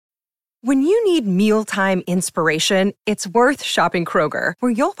When you need mealtime inspiration, it's worth shopping Kroger,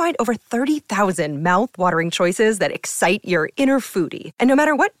 where you'll find over 30,000 mouth-watering choices that excite your inner foodie. And no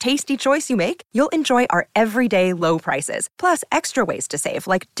matter what tasty choice you make, you'll enjoy our everyday low prices, plus extra ways to save,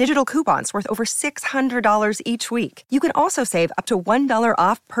 like digital coupons worth over $600 each week. You can also save up to $1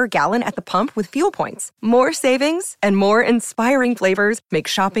 off per gallon at the pump with fuel points. More savings and more inspiring flavors make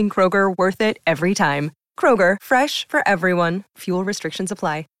shopping Kroger worth it every time. Kroger, fresh for everyone. Fuel restrictions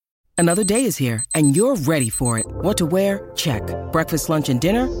apply. Another day is here, and you're ready for it. What to wear? Check. Breakfast, lunch, and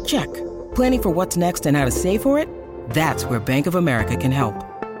dinner? Check. Planning for what's next and how to save for it? That's where Bank of America can help.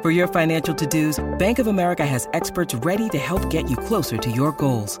 For your financial to-dos, Bank of America has experts ready to help get you closer to your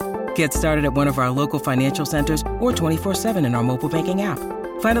goals. Get started at one of our local financial centers or 24/7 in our mobile banking app.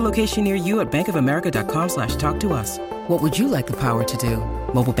 Find a location near you at bankofamerica.com/talktous. What would you like the power to do?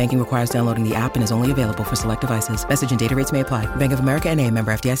 Mobile banking requires downloading the app and is only available for select devices. Message and data rates may apply. Bank of America N.A.,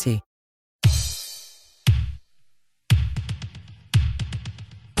 member FDIC.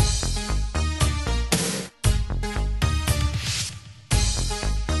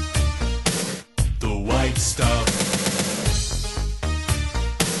 The white stuff.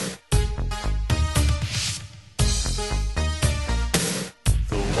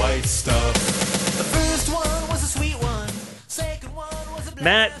 The white stuff. The first one was a sweet one. Second one was a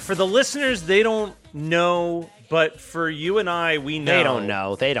Matt, for the listeners, they don't know, but for you and I, we know.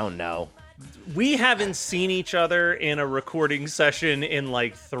 They don't know. We haven't seen each other in a recording session in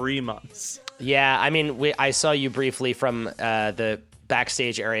like 3 months. Yeah, I mean, I saw you briefly from the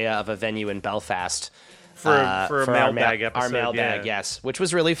backstage area of a venue in Belfast. For a mailbag episode. Our mailbag, yeah. yes, which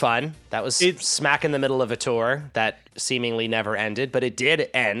was really fun. That was smack in the middle of a tour that seemingly never ended, but it did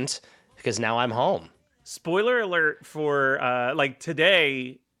end because now I'm home. Spoiler alert for like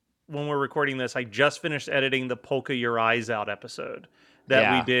today, when we're recording this, I just finished editing the Polka Your Eyes Out episode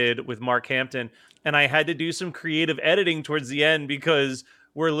that we did with Mark Hampton. And I had to do some creative editing towards the end because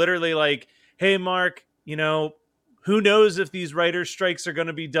we're literally like, hey, Mark, you know, who knows if these writer strikes are going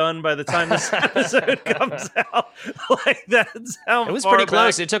to be done by the time this episode comes out? Like, that's how it was far pretty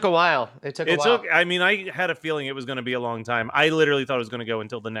close. back. It took a while. I mean, I had a feeling it was going to be a long time. I literally thought it was going to go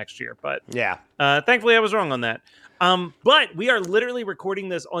until the next year, but yeah. Thankfully I was wrong on that. But we are literally recording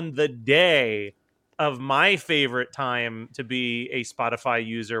this on the day of my favorite time to be a Spotify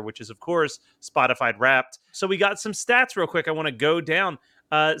user, which is, of course, Spotify Wrapped. So we got some stats real quick. I want to go down.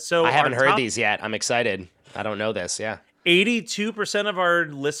 So I haven't heard these yet. I'm excited. I don't know this. Yeah. 82% of our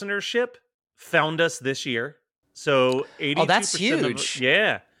listenership found us this year. So 82%. Oh, that's huge.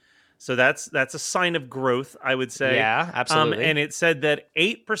 Yeah. So that's a sign of growth, I would say. Yeah, absolutely. And it said that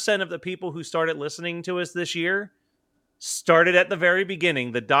 8% of the people who started listening to us this year started at the very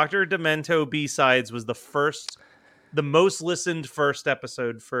beginning. The Dr. Demento B-Sides was the most listened first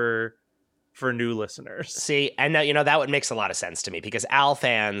episode for new listeners. See, and now, you know, that would makes a lot of sense to me because Al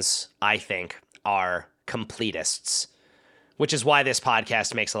fans, I think, are completists, which is why this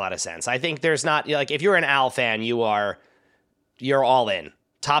podcast makes a lot of sense. I think there's not, like, if you're an Al fan, you're all in.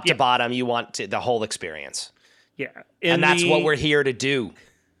 Top to bottom, you want the whole experience. Yeah. And that's what we're here to do.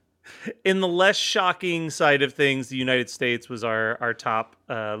 In the less shocking side of things, the United States was our top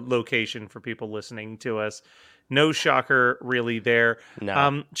location for people listening to us. No shocker really there.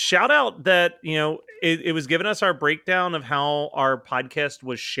 No. Shout out that, you know, it was giving us our breakdown of how our podcast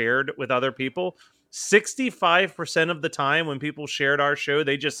was shared with other people. 65% of the time when people shared our show,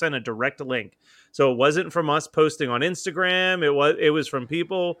 they just sent a direct link. So it wasn't from us posting on Instagram. It was from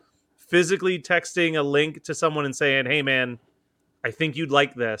people physically texting a link to someone and saying, "Hey man, I think you'd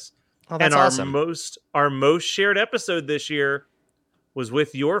like this." Oh, that's and awesome. Our most shared episode this year was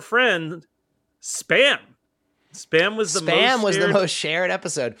with your friend Spam. Spam was the most shared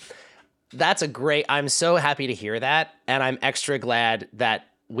episode. That's I'm so happy to hear that, and I'm extra glad that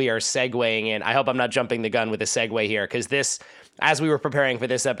we are segueing in. I hope I'm not jumping the gun with a segue here, because this, as we were preparing for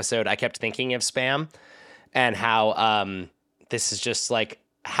this episode, I kept thinking of Spam and how this is just like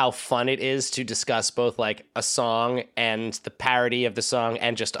how fun it is to discuss both like a song and the parody of the song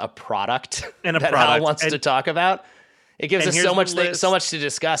and just a product that Hal wants to talk about. It gives us so much to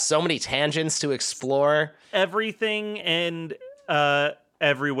discuss, so many tangents to explore. Everything and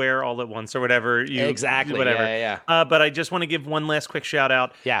everywhere all at once, or whatever. Exactly. Whatever. Yeah. But I just want to give one last quick shout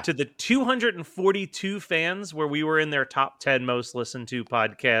out to the 242 fans where we were in their top 10 most listened to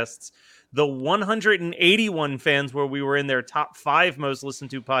podcasts. The 181 fans where we were in their top 5 most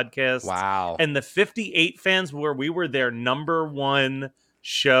listened to podcasts. Wow. And the 58 fans where we were their number 1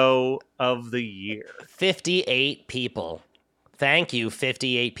 show of the year. 58 people. Thank you,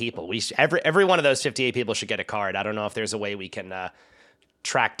 58 people. Every one of those 58 people should get a card. I don't know if there's a way we can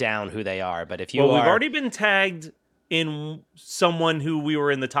track down who they are. But if you we've already been tagged in someone who we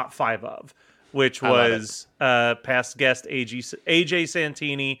were in the top 5 of, which was past guest AJ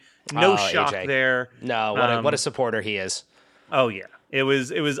Santini. No shock AJ. there. No, what a supporter he is. Oh yeah, it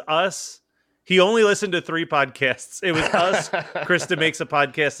was us. He only listened to 3 podcasts. It was us, Krista Makes a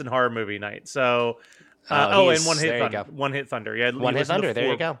Podcast, and Horror Movie Night. So, and One Hit Thunder. One Hit Thunder. Yeah, One Hit Thunder. There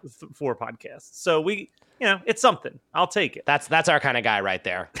you go. 4 podcasts. So it's something. I'll take it. That's our kind of guy right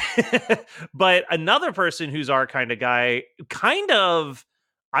there. But another person who's our kind of guy,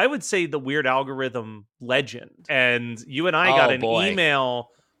 I would say the Weird Algorithm legend. And you and I got an email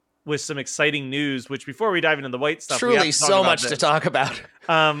with some exciting news, which before we dive into the white stuff, truly so much to talk about.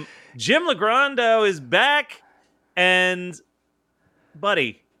 Jim Logrando is back, and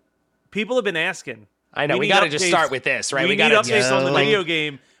buddy, people have been asking. I know we got to just start with this, right? We got updates on the video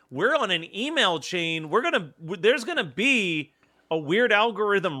game. We're on an email chain. There's gonna be a Weird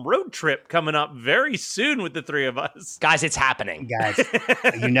Algorithm road trip coming up very soon with the 3 of us, guys. It's happening, guys.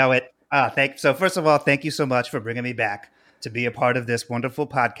 You know it. So first of all, thank you so much for bringing me back to be a part of this wonderful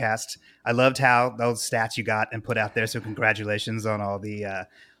podcast. I loved how those stats you got and put out there. So congratulations on all the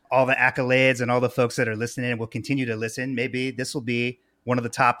accolades and all the folks that are listening and will continue to listen. Maybe this will be one of the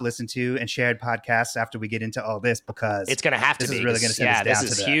top listened to and shared podcasts after we get into all this, because it's going to have to be. This is really going to send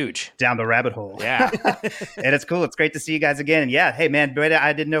us down the rabbit hole. Yeah. And it's cool. It's great to see you guys again. And yeah, hey man,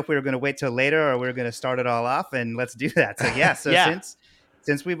 I didn't know if we were going to wait till later or we were going to start it all off, and let's do that. So yeah,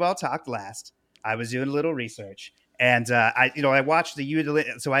 since we've all talked last, I was doing a little research. And I watched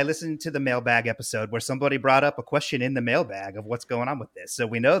so I listened to the mailbag episode where somebody brought up a question in the mailbag of what's going on with this. So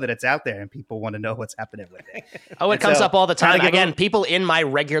we know that it's out there and people want to know what's happening with it. It comes up all the time. Again, people in my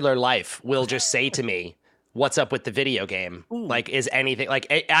regular life will just say to me, what's up with the video game? Ooh. Like, is anything like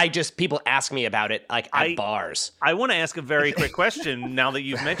people ask me about it like at bars. I want to ask a very quick question now that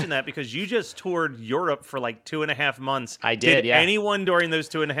you've mentioned that, because you just toured Europe for like 2.5 months. I did. Yeah. Anyone during those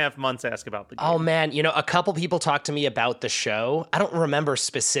 2.5 months ask about the game? Oh man, a couple people talked to me about the show. I don't remember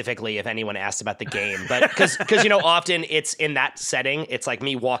specifically if anyone asked about the game, but because often it's in that setting, it's like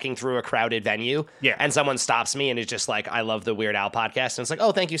me walking through a crowded venue, and someone stops me and is just like, "I love the Weird Al podcast," and it's like,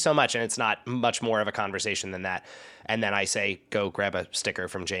 "Oh, thank you so much," and it's not much more of a conversation than that. And then I say, go grab a sticker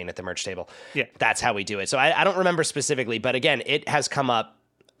from Jane at the merch table. Yeah. That's how we do it. So I don't remember specifically, but again, it has come up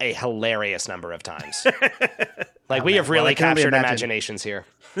a hilarious number of times. We have really captured imaginations here.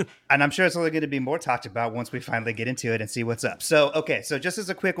 And I'm sure it's only going to be more talked about once we finally get into it and see what's up. So just as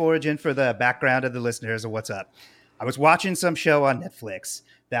a quick origin for the background of the listeners of what's up, I was watching some show on Netflix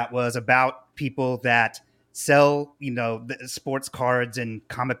that was about people that sell, the sports cards and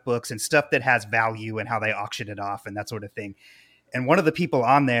comic books and stuff that has value and how they auction it off and that sort of thing. And one of the people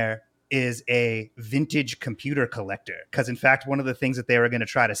on there is a vintage computer collector, because in fact, one of the things that they were going to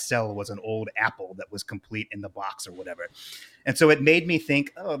try to sell was an old Apple that was complete in the box or whatever. And so it made me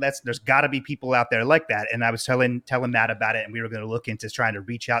think, there's got to be people out there like that. And I was telling Matt about it, and we were going to look into trying to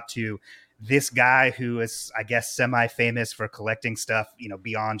reach out to this guy who is, I guess, semi-famous for collecting stuff,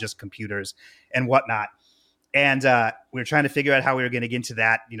 beyond just computers and whatnot. And we were trying to figure out how we were going to get into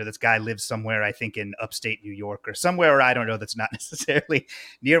that. This guy lives somewhere, I think, in upstate New York or somewhere, I don't know, that's not necessarily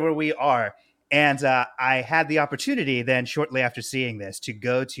near where we are. And I had the opportunity then shortly after seeing this to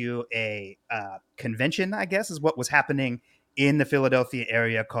go to a convention, I guess, is what was happening in the Philadelphia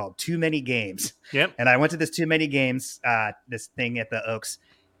area called Too Many Games. Yep. And I went to this Too Many Games, this thing at the Oaks.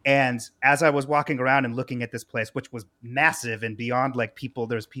 And as I was walking around and looking at this place, which was massive and beyond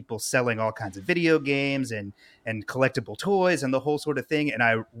there's people selling all kinds of video games and collectible toys and the whole sort of thing. And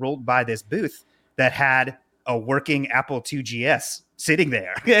I rolled by this booth that had a working Apple IIgs sitting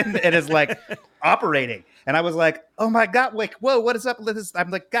there and is operating. And I was like, oh my God, whoa, what is up with this? I'm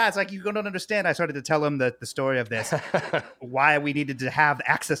like, guys, you don't understand. I started to tell him the story of this, why we needed to have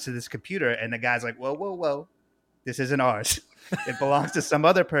access to this computer. And the guy's like, whoa, this isn't ours. It belongs to some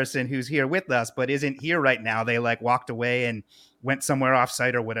other person who's here with us, but isn't here right now. They walked away and went somewhere off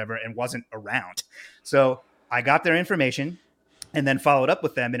site or whatever and wasn't around. So I got their information and then followed up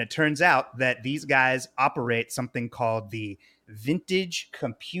with them. And it turns out that these guys operate something called the Vintage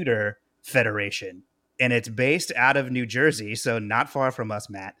Computer Federation. And it's based out of New Jersey, so not far from us,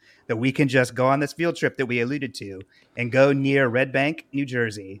 Matt, that we can just go on this field trip that we alluded to and go near Red Bank, New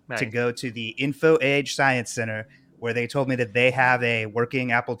Jersey, to go to the Info Age Science Center, where they told me that they have a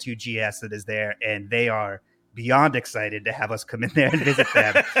working Apple IIgs that is there, and they are beyond excited to have us come in there and visit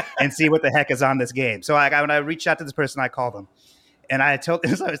them and see what the heck is on this game. So when I reached out to this person, I called them, And I told,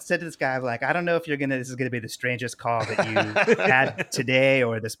 so I said to this guy, I'm like, I don't know if this is going to be the strangest call that you had today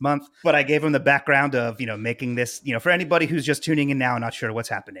or this month, but I gave him the background of, making this, for anybody who's just tuning in now and not sure what's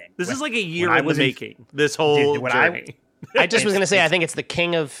happening. This is like a year in the making, this whole journey. I just was going to say, I think it's the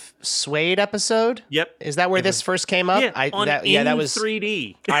King of Suede episode. Yep. Is that where this first came up? Yeah, that was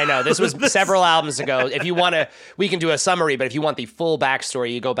 3D. I know. This was several albums ago. If you want to, we can do a summary, but if you want the full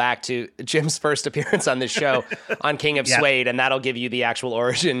backstory, you go back to Jim's first appearance on this show on King of Suede, and that'll give you the actual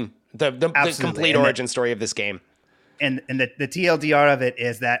origin, the complete origin story of this game. And the TLDR of it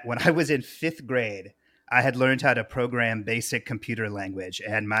is that when I was in 5th grade, I had learned how to program basic computer language,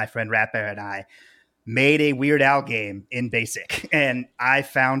 and my friend Rat Bear and I made a Weird Al game in BASIC, and I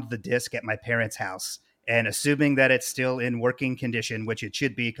found the disc at my parents' house. And assuming that it's still in working condition, which it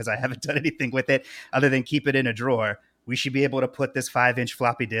should be because I haven't done anything with it other than keep it in a drawer, we should be able to put this 5-inch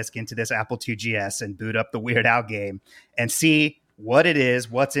floppy disk into this Apple II GS and boot up the Weird Al game and see what it is,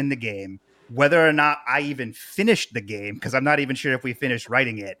 what's in the game, whether or not I even finished the game, because I'm not even sure if we finished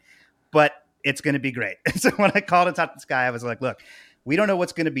writing it, but it's going to be great. So when I called and talked to this guy, I was like, look, we don't know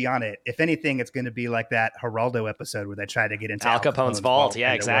what's going to be on it. If anything, it's going to be like that Geraldo episode where they try to get into Al Capone's vault.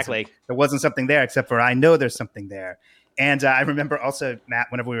 Yeah, exactly. There wasn't something there, except for I know there's something there. And I remember also, Matt,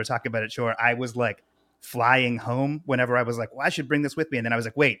 whenever we were talking about it, sure, I was like flying home whenever I was like, well, I should bring this with me. And then I was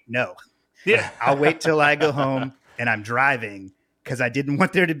like, wait, no. Yeah. I'll wait till I go home and I'm driving, because I didn't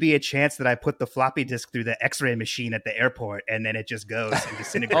want there to be a chance that I put the floppy disk through the X-ray machine at the airport and then it just goes and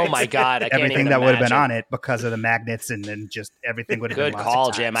disintegrates. Oh my God. Everything that would have been on it because of the magnets, and then just everything would have been lost. Good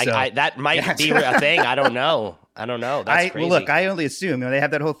call, Jim. So, that might be a thing. I don't know. That's crazy. Well, look, I only assume, they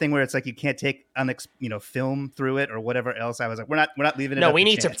have that whole thing where it's like you can't take film through it or whatever else. I was like, we're not leaving it. No, we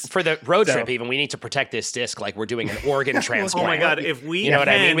need to, for the road trip even, we need to protect this disc like we're doing an organ transplant. Oh my God, if we, you know what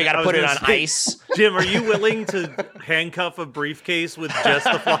I mean? We got to put it on ice. Jim, are you willing to handcuff a briefcase with just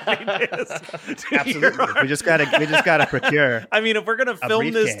the floppy disk? Absolutely. We just gotta procure. I mean, if we're gonna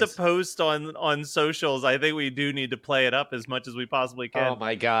film this to post on socials, I think we do need to play it up as much as we possibly can. Oh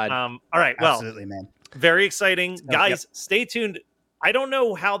my God. All right. Well, absolutely, man. Very exciting. Guys, stay tuned. I don't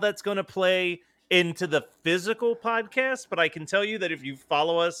know how that's going to play into the physical podcast, but I can tell you that if you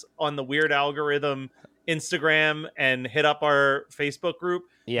follow us on the Weird Algorithm Instagram and hit up our Facebook group,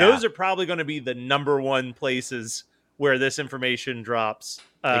 those are probably going to be the number one places where this information drops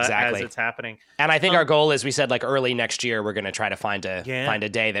as it's happening. And I think our goal is, we said like early next year, we're going to try to find a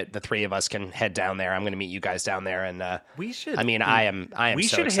day that the three of us can head down there. I'm going to meet you guys down there, and we should. I mean, I am. We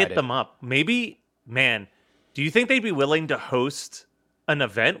so should excited. hit them up. Maybe. Man, do you think they'd be willing to host an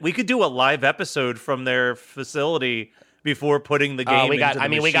event? We could do a live episode from their facility before putting the game. We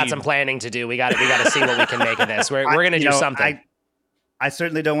got some planning to do. We got to see what we can make of this. We're going to do something. I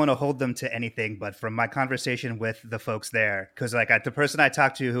certainly don't want to hold them to anything, but from my conversation with the folks there, because the person I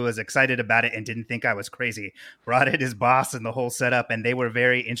talked to who was excited about it and didn't think I was crazy brought in his boss and the whole setup, and they were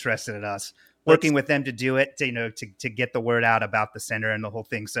very interested in us working with them to do it, to get the word out about the center and the whole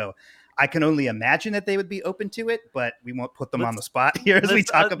thing. So I can only imagine that they would be open to it, but we won't put them on the spot here as we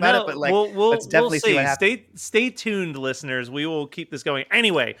talk about it. But let's definitely see what happens. Stay tuned, listeners. We will keep this going.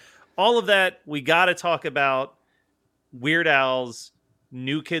 Anyway, all of that, we got to talk about Weird Al's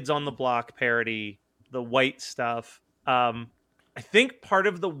New Kids on the Block parody, the white stuff. I think part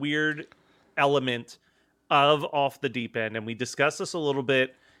of the weird element of Off the Deep End, and we discussed this a little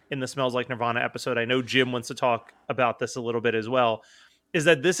bit in the Smells Like Nirvana episode. I know Jim wants to talk about this a little bit as well, is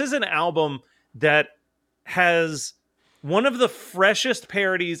that this is an album that has one of the freshest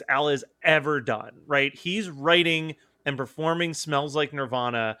parodies Al has ever done, right? He's writing and performing Smells Like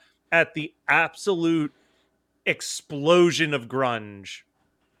Nirvana at the absolute explosion of grunge.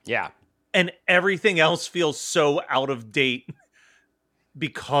 Yeah. And everything else feels so out of date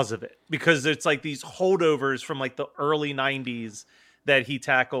because of it. Because it's like these holdovers from like the early 90s that he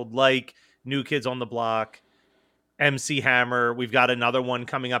tackled, like New Kids on the Block, MC Hammer. We've got another one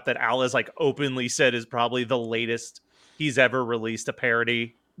coming up that Al has like openly said is probably the latest he's ever released a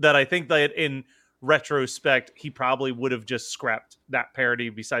parody, that I think that in retrospect, he probably would have just scrapped that parody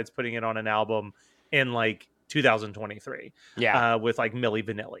besides putting it on an album in like 2023. Yeah. With like Milli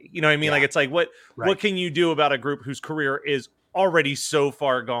Vanilli. You know what I mean? Yeah. Like, it's like, what can you do about a group whose career is already so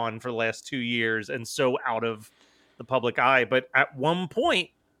far gone for the last 2 years and so out of the public eye? But at one point,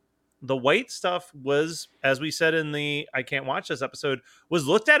 the white stuff was, as we said in the I Can't Watch This episode, was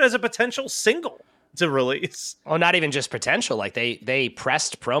looked at as a potential single to release. Oh, not even just potential. Like they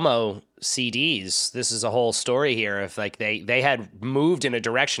pressed promo CDs. This is a whole story here. If like they had moved in a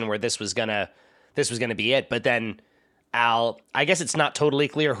direction where this was gonna be it, but then Al, I guess it's not totally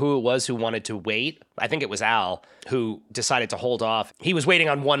clear who it was who wanted to wait. I think it was Al who decided to hold off. He was waiting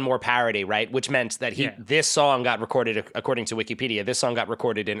on one more parody, right? Which meant that this song got recorded, according to Wikipedia, this song got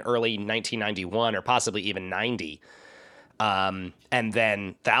recorded in early 1991 or possibly even 90. And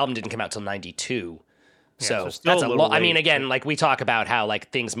then the album didn't come out till 92. So that's a lot. I mean, again, like we talk about how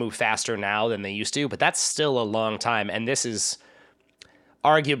like things move faster now than they used to, but that's still a long time. And this is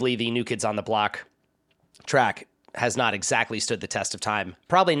arguably the New Kids on the Block track has not exactly stood the test of time.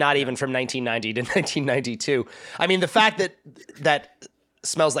 Probably not even from 1990 to 1992. I mean, the fact that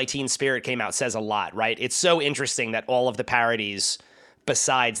Smells Like Teen Spirit came out says a lot, right? It's so interesting that all of the parodies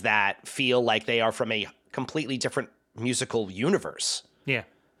besides that feel like they are from a completely different musical universe. Yeah.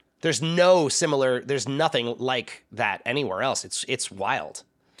 There's nothing like that anywhere else. It's wild.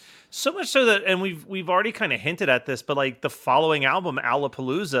 So much so that, and we've already kind of hinted at this, but like the following album,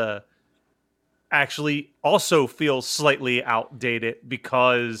 Alapalooza, actually also feels slightly outdated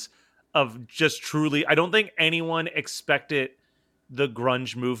because of just truly, I don't think anyone expected the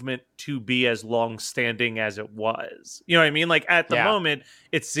grunge movement to be as long-standing as it was. You know what I mean? Like at the moment,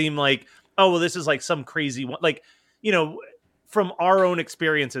 it seemed like, oh, well, this is like some crazy one. Like, you know, from our own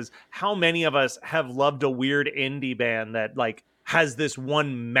experiences, how many of us have loved a weird indie band that like has this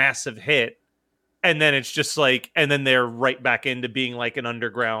one massive hit and then it's just like, and then they're right back into being like an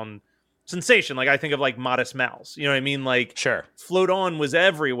underground sensation. Like I think of like Modest Mouse, you know what I mean? Like sure, Float On was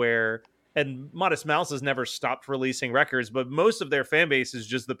everywhere and Modest Mouse has never stopped releasing records, but most of their fan base is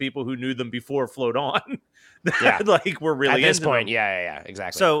just the people who knew them before Float On. That like were really at this into point. them. Yeah,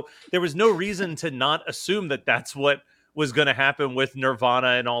 exactly. So there was no reason to not assume that that's what was going to happen with Nirvana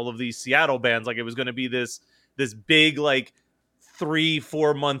and all of these Seattle bands. Like it was going to be this big, like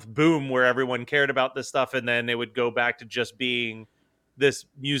 3-4 month boom where everyone cared about this stuff. And then it would go back to just being this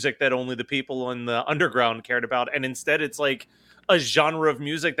music that only the people in the underground cared about. And instead it's like a genre of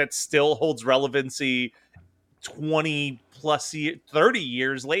music that still holds relevancy 20 plus 30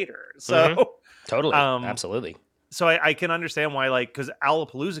 years later. So totally. Absolutely. So I can understand why, like, because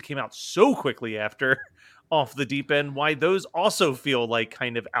Alapalooza came out so quickly after Off the Deep End, why those also feel like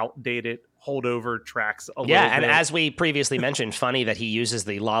kind of outdated holdover tracks a little bit. Yeah, and as we previously mentioned, funny that he uses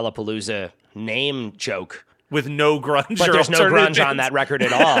the Lollapalooza name joke. With no grunge, but there's no grunge bands on that record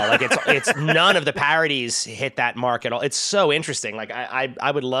at all. Like it's none of the parodies hit that mark at all. It's so interesting. Like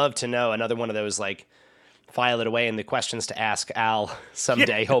I would love to know another one of those like file it away in the questions to ask Al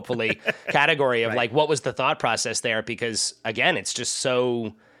someday, hopefully, category of like what was the thought process there? Because again, it's just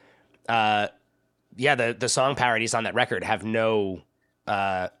so the song parodies on that record have no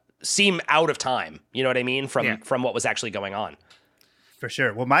seem out of time. You know what I mean? From what was actually going on. For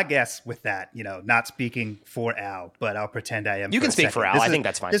sure. Well, my guess with that, you know, not speaking for Al, but I'll pretend I am. You can speak for Al. I think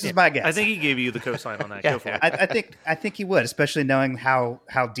that's fine. This is my guess. I think he gave you the cosign on that. Go for it. I think he would, especially knowing how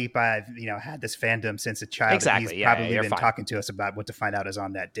deep I've had this fandom since a child. Exactly. He's probably been talking to us about what to find out is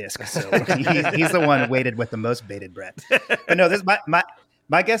on that disc. So he's the one waited with the most bated breath. But no, this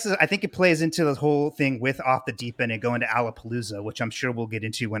my guess is I think it plays into the whole thing with Off the Deep End and going to Alapalooza, which I'm sure we'll get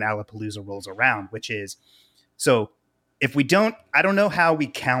into when Alapalooza rolls around, which is so. If we don't, I don't know how we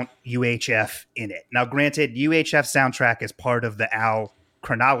count UHF in it. Now, granted, UHF soundtrack is part of the Al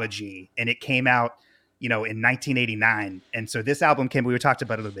chronology, and it came out, in 1989. And so this album we were talked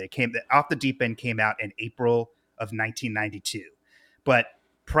about it a little bit. Off the Deep End came out in April of 1992. But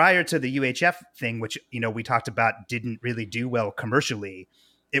prior to the UHF thing, which, we talked about didn't really do well commercially,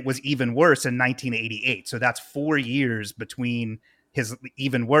 it was even worse in 1988. So that's 4 years between his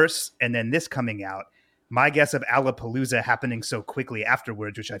even worse and then this coming out. My guess of Alapalooza happening so quickly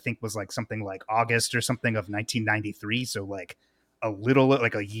afterwards, which I think was like something like August or something of 1993. So like a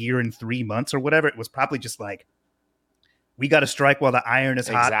year and 3 months or whatever. It was probably just like, we got to strike while the iron is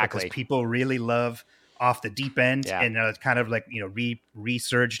hot because people really love Off the Deep End. Yeah. And it's kind of like,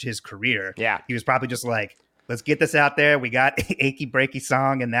 resurged his career. Yeah. He was probably just like, let's get this out there. We got Achy Breaky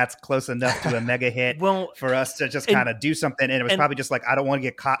Song, and that's close enough to a mega hit for us to just kind of do something. And it was probably just like, I don't want to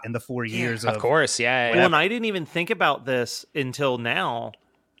get caught in the 4 years of course, yeah. Well, and I didn't even think about this until now.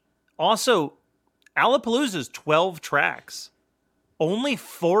 Also, Alapalooza's 12 tracks. Only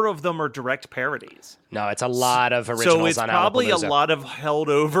 4 of them are direct parodies. No, it's a lot of originals on Alapalooza. So it's probably a lot of held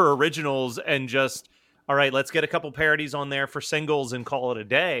over originals and just, all right, let's get a couple parodies on there for singles and call it a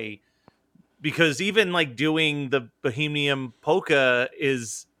day. Because even like doing the Bohemian Polka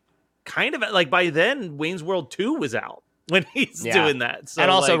is kind of like by then Wayne's World 2 was out when he's doing that. So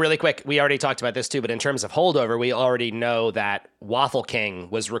and also really quick, we already talked about this too, but in terms of holdover, we already know that Waffle King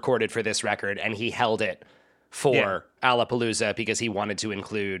was recorded for this record and he held it for Alapalooza because he wanted to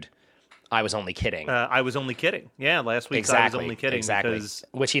include I was only kidding. I was only kidding. Yeah, last week I was only kidding. Exactly. Because...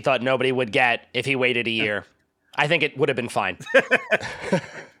 Which he thought nobody would get if he waited a year. I think it would have been fine.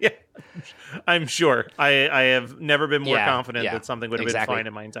 Yeah, I'm sure. I have never been more confident that something would have been fine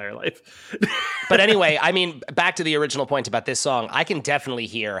in my entire life. But anyway, I mean, back to the original point about this song, I can definitely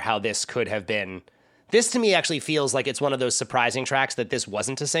hear how this could have been. This to me actually feels like it's one of those surprising tracks that this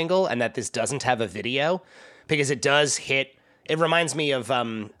wasn't a single and that this doesn't have a video, because it does hit. It reminds me of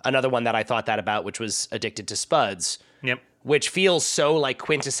another one that I thought that about, which was Addicted to Spuds. Yep. Which feels so like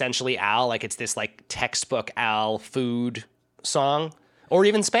quintessentially Al, like it's this like textbook Al food song, or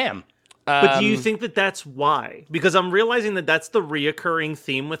even Spam. But do you think that that's why? Because I'm realizing that that's the reoccurring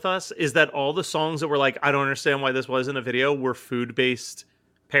theme with us, is that all the songs that were like, I don't understand why this wasn't a video, were food-based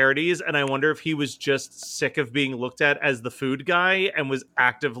parodies. And I wonder if he was just sick of being looked at as the food guy and was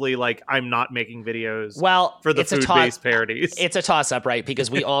actively like, I'm not making videos for the food-based parodies. It's a toss-up, right? Because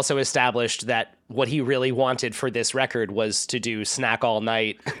we also established that what he really wanted for this record was to do Snack All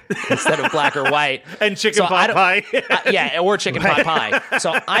Night instead of Black or White. And chicken pot pie. Or chicken pot pie.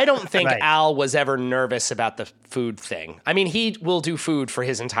 So I don't think Al was ever nervous about the food thing. I mean, he will do food for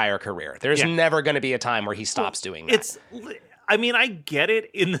his entire career. There's never going to be a time where he stops doing that. I mean, I get it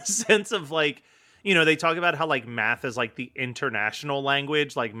in the sense of like, you know, they talk about how like math is like the international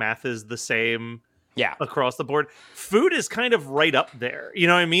language, like math is the same across the board. Food is kind of right up there. You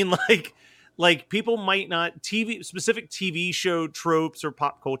know what I mean? Like people might not specific TV show tropes or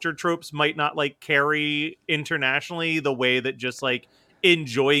pop culture tropes might not like carry internationally the way that just like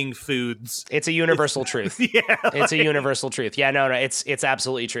enjoying foods. It's a universal truth. It's a universal truth. Yeah, no, it's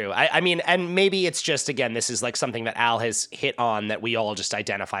absolutely true. I mean, and maybe it's just, again, this is like something that Al has hit on that we all just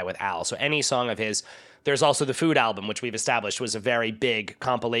identify with Al. So any song of his, there's also the Food album, which we've established was a very big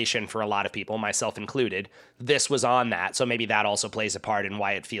compilation for a lot of people, myself included. This was on that. So maybe that also plays a part in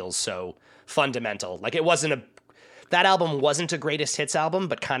why it feels so fundamental. Like that album wasn't a greatest hits album,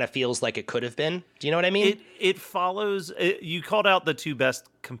 but kind of feels like it could have been. Do you know what I mean? It follows. You called out the two best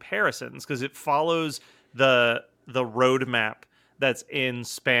comparisons because it follows the roadmap that's in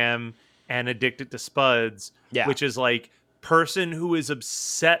Spam and Addicted to Spuds, which is like person who is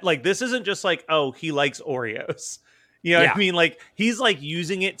upset. Like this isn't just like, oh, he likes Oreos. You know what I mean? Like he's like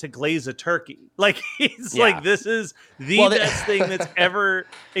using it to glaze a turkey. Like he's like, this is the best thing that's ever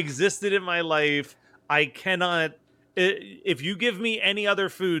existed in my life. I cannot. If you give me any other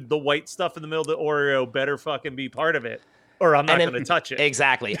food, the white stuff in the middle of the Oreo better fucking be part of it, or I'm not going to touch it.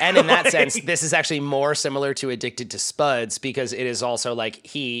 Exactly. And in that sense, this is actually more similar to Addicted to Spuds because it is also like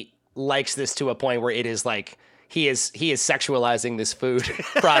he likes this to a point where it is like he is sexualizing this food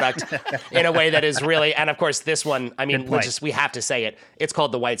product in a way that is really, and of course this one, I mean, we have to say it. It's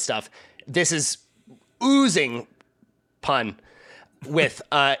called The White Stuff. This is oozing pun with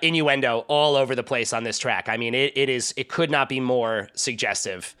innuendo all over the place on this track. I mean, it could not be more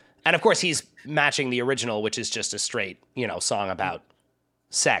suggestive. And of course, he's matching the original, which is just a straight, song about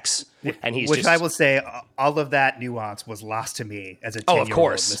sex. And which I will say, all of that nuance was lost to me as a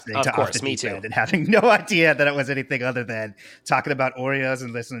 10-year-old listening to Off the Deep End and having no idea that it was anything other than talking about Oreos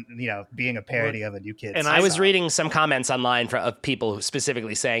and being a parody of a New Kids. And I was reading some comments online of people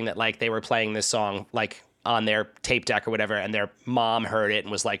specifically saying that like they were playing this song like on their tape deck or whatever, and their mom heard it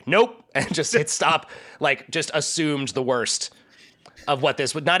and was like, nope, and just hit stop, like just assumed the worst of what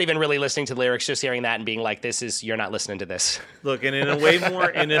this would, not even really listening to the lyrics, just hearing that and being like, you're not listening to this. Look, and in a way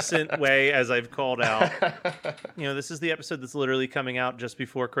more innocent way, as I've called out, this is the episode that's literally coming out just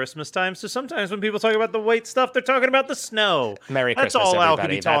before Christmas time. So sometimes when people talk about the white stuff, they're talking about the snow. Merry Christmas, everybody. That's all Al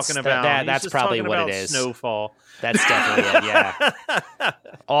could be talking about. That's probably what it is. Snowfall. That's definitely it, yeah.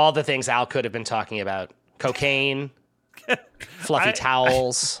 All the things Al could have been talking about. Cocaine, fluffy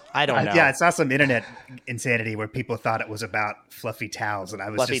towels. I don't know. Yeah, I saw some internet insanity where people thought it was about fluffy towels, and I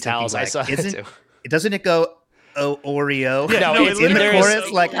was fluffy just towels. Thinking, like, I saw it too. Doesn't it go Oreo? Yeah, no, it's in the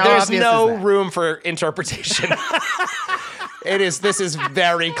chorus. Like, how there's obvious no is that? room for interpretation. This is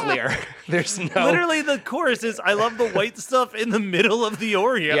very clear. There's no literally the chorus is I love the white stuff in the middle of the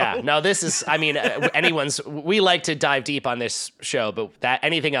Oreo. Yeah, no, this is, I mean, we like to dive deep on this show, but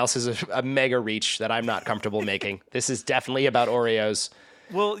anything else is a mega reach that I'm not comfortable making. This is definitely about Oreos.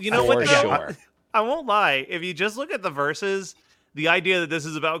 Well, you know what? Sure. I won't lie. If you just look at the verses, the idea that this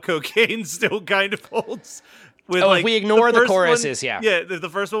is about cocaine still kind of holds. If we ignore the choruses, yeah. Yeah, the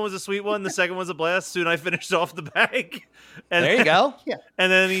first one was a sweet one. The second one's a blast. Soon I finished off the bag. And there you go. Yeah.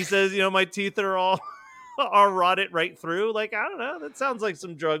 And then he says, my teeth are all rotted right through. Like, I don't know. That sounds like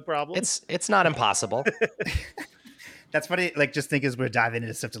some drug problem. It's not impossible. That's funny. Like, just think as we're diving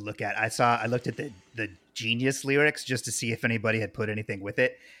into stuff to look at, I looked at the Genius lyrics just to see if anybody had put anything with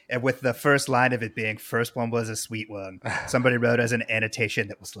it. And with the first line of it being, first one was a sweet one, somebody wrote as an annotation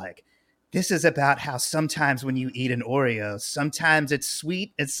that was like, this is about how sometimes when you eat an Oreo, sometimes it's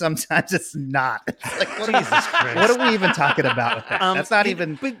sweet and sometimes it's not. It's like, what are we even talking about with that? That's not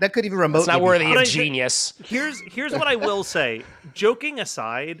even, that could even remotely It's not worthy be of genius. Here's what I will say. Joking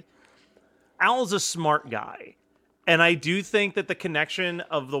aside, Al's a smart guy. And I do think that the connection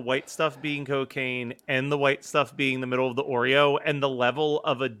of the white stuff being cocaine and the white stuff being the middle of the Oreo and the level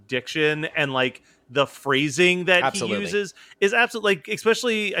of addiction and like the phrasing that he uses is absolutely, like,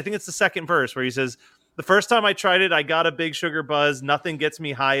 especially I think it's the second verse where he says, the first time I tried it, I got a big sugar buzz. Nothing gets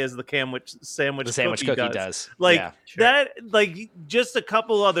me high as the sandwich cookie does. Like that, like just a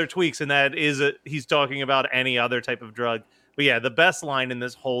couple other tweaks, and that is he's talking about any other type of drug. But yeah, the best line in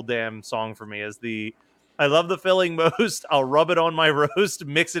this whole damn song for me is I love the filling most. I'll rub it on my roast,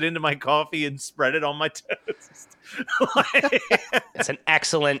 mix it into my coffee, and spread it on my toast. It's an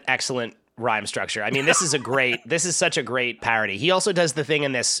excellent rhyme structure. I mean, this is such a great parody. He also does the thing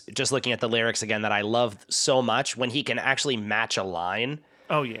in this, just looking at the lyrics again, that I love so much, when he can actually match a line.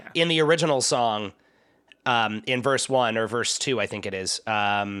 Oh, yeah. In the original song, in verse 1 or verse 2, I think it is.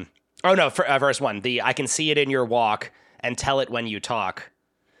 Verse 1. I can see it in your walk and tell it when you talk.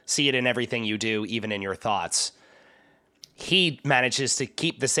 See it in everything you do, even in your thoughts. He manages to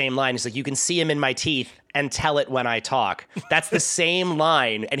keep the same line. He's like, you can see him in my teeth and tell it when I talk. That's the same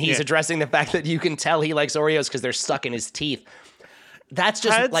line. And he's addressing the fact that you can tell he likes Oreos because they're stuck in his teeth. That's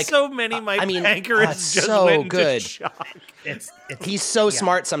just like so many. Pancreas just so went good. into shock. He's so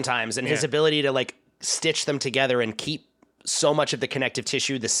smart sometimes, and his ability to like stitch them together and keep so much of the connective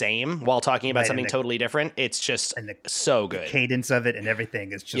tissue the same while talking about something totally different. It's just so good. The cadence of it and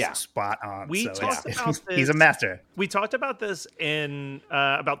everything is just spot on. We talked about this. He's a master. We talked about this in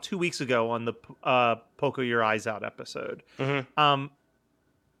about 2 weeks ago on the Poco Your Eyes Out episode. Mm-hmm.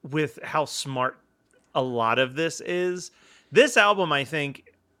 With how smart a lot of this is. This album, I think,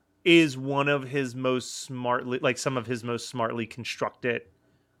 is one of his most some of his most smartly constructed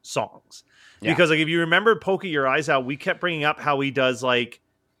songs. Because like if you remember Poke Your Eyes Out, we kept bringing up how he does like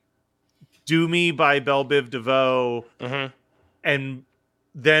Do Me by Belle Biv DeVoe, and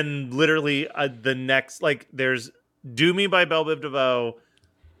then literally the next, like there's Do Me by Belle Biv DeVoe,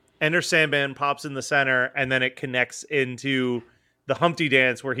 Enter Sandman pops in the center, and then it connects into the Humpty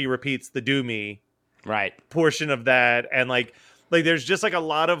Dance where he repeats the Do Me portion of that, and like there's just like a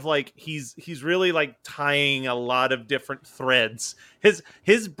lot of like he's really like tying a lot of different threads.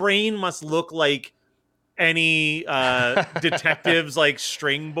 His brain must look like any detective's like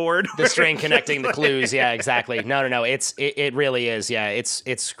string board. The string connecting the clues. Yeah, exactly. No. It really is. Yeah,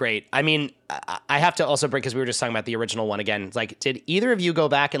 it's great. I mean, I have to also bring, because we were just talking about the original one again. It's like, did either of you go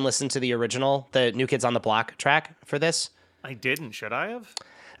back and listen to the original, the New Kids on the Block track for this? I didn't. Should I have?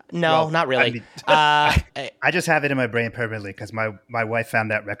 No, not really. I just have it in my brain permanently because my wife found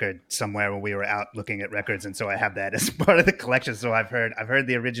that record somewhere when we were out looking at records, and so I have that as part of the collection. So I've heard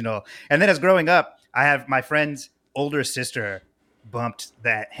the original, and then as growing up, I have my friend's older sister bumped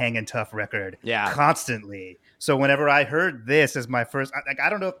that Hangin' Tough record constantly. So whenever I heard this as my first, I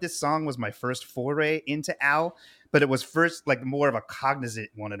don't know if this song was my first foray into Al, but it was first like more of a cognizant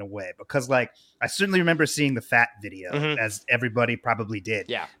one in a way, because like I certainly remember seeing the Fat video, as everybody probably did.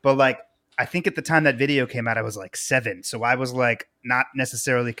 Yeah. But like, I think at the time that video came out, I was like 7. So I was like not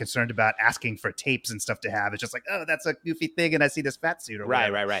necessarily concerned about asking for tapes and stuff to have. It's just like, oh, that's a goofy thing. And I see this fat suit. Or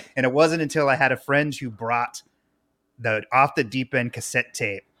whatever. Right. And it wasn't until I had a friend who brought the Off the Deep End cassette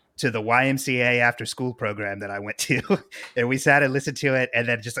tape to the YMCA after school program that I went to. And we sat and listened to it. And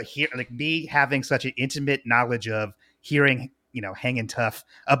then just like me having such an intimate knowledge of hearing, Hangin' Tough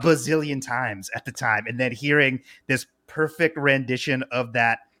a bazillion times at the time. And then hearing this perfect rendition of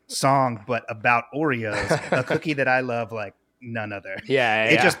that song, but about Oreos, a cookie that I love like none other.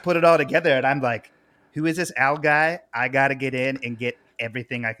 It just put it all together. And I'm like, who is this Al guy? I got to get in and get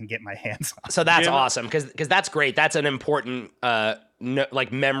everything I can get my hands on. So that's awesome. Cause that's great. That's an important,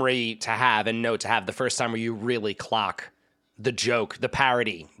 memory to have and note to have the first time where you really clock the joke, the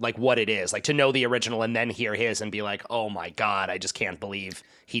parody, like what it is, like to know the original and then hear his and be like, oh my God, I just can't believe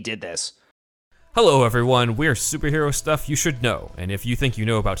he did this. Hello everyone, we're Superhero Stuff You Should Know, and if you think you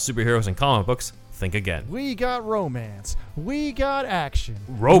know about superheroes and comic books, think again. We got romance, we got action,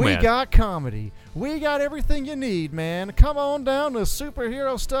 Romance? we got comedy, We got everything you need, man. Come on down to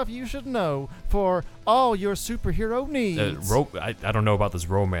Superhero Stuff You Should Know for all your superhero needs. I don't know about this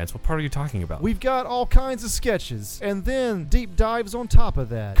romance. What part are you talking about? We've got all kinds of sketches, and then deep dives on top of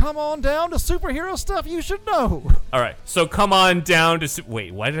that. Come on down to Superhero Stuff You Should Know. All right, so come on down to...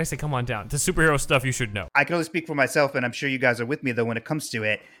 Wait, why did I say come on down? To Superhero Stuff You Should Know. I can only speak for myself, and I'm sure you guys are with me, though, when it comes to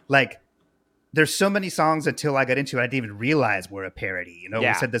it. Like, there's so many songs until I got into it, I didn't even realize were a parody. You know,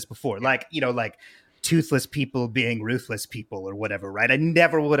 we said this before. Like, you know, like toothless people being ruthless people or whatever, right? I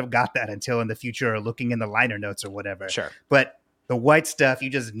never would have got that until in the future or looking in the liner notes or whatever. Sure. But the white stuff, you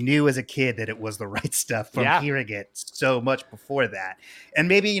just knew as a kid that it was the right stuff from hearing it so much before that. And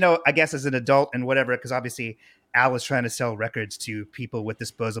maybe, you know, I guess as an adult and whatever, because obviously Al was trying to sell records to people with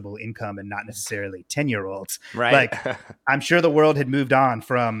disposable income and not necessarily 10-year-olds. Right. Like, I'm sure the world had moved on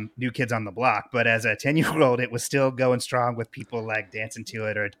from New Kids on the Block, but as a 10-year-old, it was still going strong with people like dancing to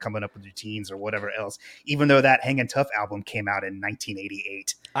it or coming up with routines or whatever else, even though that Hangin' Tough album came out in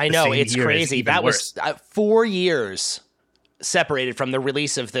 1988. I know, it's crazy. That was 4 years separated from the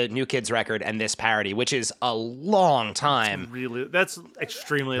release of the New Kids record and this parody, which is a long time. That's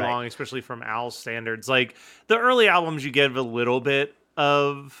extremely long, especially from Al's standards. Like, the early albums you give a little bit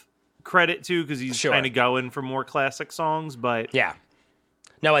of credit to because he's kind of going for more classic songs, but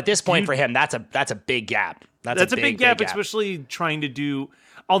no, at this point for him, that's a big gap. That's a big gap, especially trying to do.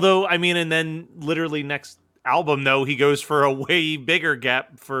 Although, I mean, and then literally next album though, he goes for a way bigger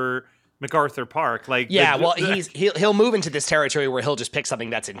gap for MacArthur Park. Like, he'll move into this territory where he'll just pick something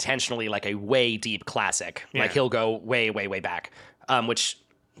that's intentionally like a way deep classic. Like, he'll go way back, which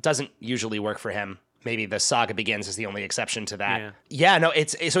doesn't usually work for him. Maybe The Saga Begins is the only exception to that.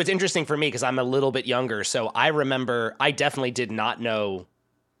 It's interesting for me because I'm a little bit younger. So I remember I definitely did not know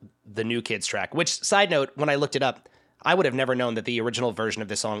the New Kids track, which, side note, when I looked it up, I would have never known that the original version of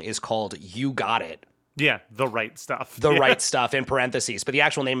this song is called You Got It. Yeah, The Right Stuff. The Right Stuff in parentheses. But the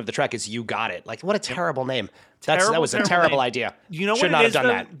actual name of the track is You Got It. Like, what a terrible name. That was a terrible idea. You know Should what not have done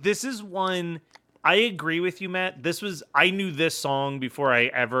that. This is one... I agree with you, Matt. I knew this song before I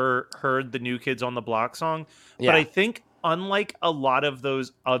ever heard the New Kids on the Block song. But I think, unlike a lot of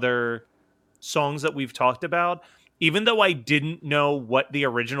those other songs that we've talked about, even though I didn't know what the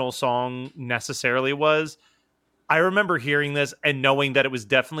original song necessarily was, I remember hearing this and knowing that it was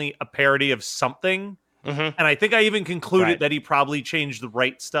definitely a parody of something. Mm-hmm. And I think I even concluded that he probably changed the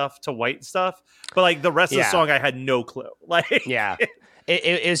right stuff to white stuff. But like the rest of the song, I had no clue. Like,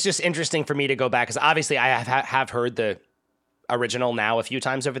 it's just interesting for me to go back because obviously I have heard the original now a few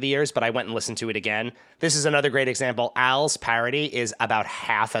times over the years, but I went and listened to it again. This is another great example. Al's parody is about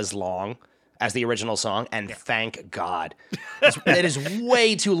half as long as the original song, and thank God. It is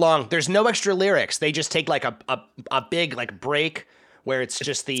way too long. There's no extra lyrics. They just take like a big like break where it's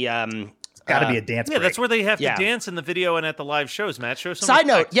just the got to be a dance break. Yeah, that's where they have to dance in the video and at the live shows, Matt. Show some Side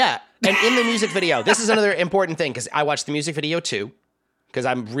respect. note, and in the music video, this is another important thing because I watched the music video too because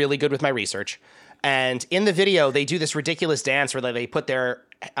I'm really good with my research. And in the video, they do this ridiculous dance where they put their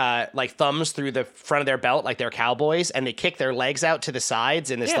like thumbs through the front of their belt like they're cowboys, and they kick their legs out to the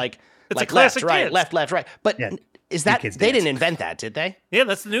sides in this it's like a classic left, dance. right. But is that they didn't invent that, did they? Yeah,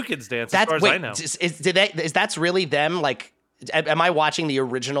 that's the New Kids dance, as far as I know. Is that's really them? Like, am I watching the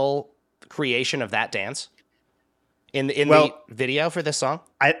original creation of that dance in the video for this song?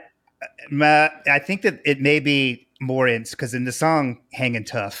 I think that it may be more because in the song "Hangin'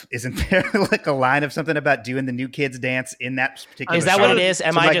 Tough," isn't there like a line of something about doing the New Kids dance in that particular? Is that song? what it is?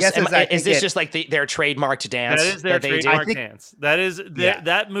 Is this just like their trademarked dance? That is their trademark dance. That is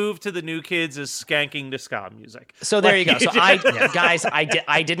that move to the New Kids is skanking to ska music. So there you go. So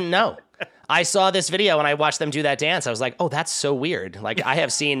I didn't know. I saw this video and I watched them do that dance. I was like, oh, that's so weird. Like, I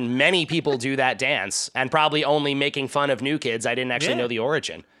have seen many people do that dance and probably only making fun of New Kids. I didn't actually know the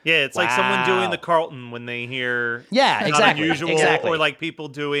origin. Yeah, it's like someone doing the Carlton when they hear exactly. unusual, or like people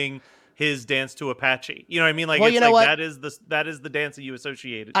doing his dance to Apache. You know what I mean? Like, well, that is the dance that you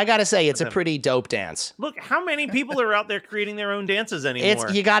associated. I gotta say, it's a pretty dope dance. Look, how many people are out there creating their own dances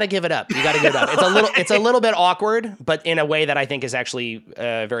anymore? You gotta give it up. It's a little bit awkward, but in a way that I think is actually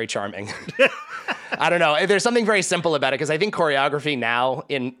very charming. I don't know. There's something very simple about it because I think choreography now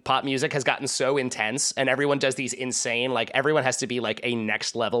in pop music has gotten so intense, and everyone does these insane. Like, everyone has to be like a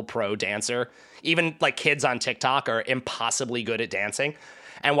next level pro dancer. Even like kids on TikTok are impossibly good at dancing.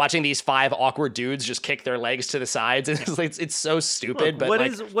 And watching these 5 awkward dudes just kick their legs to the sides, it's so stupid. Look,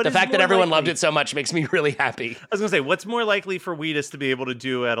 but the fact that everyone loved it so much makes me really happy. I was going to say, what's more likely for Wheatus to be able to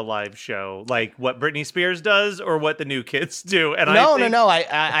do at a live show? Like what Britney Spears does or what the New Kids do? And no.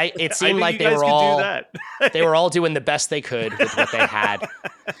 It seemed like they were all doing the best they could with what they had.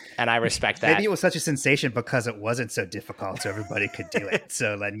 And I respect that. Maybe it was such a sensation because it wasn't so difficult, so everybody could do it.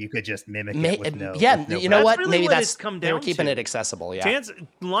 So then you could just mimic it with no. Yeah, with no you know what? Really Maybe what that's it's come they were down keeping to. it accessible. Yeah.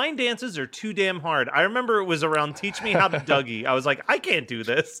 Line dances are too damn hard. I remember it was around Teach Me How to Dougie. I was like, I can't do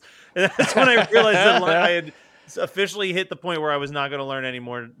this. And that's when I realized that I had officially hit the point where I was not going to learn any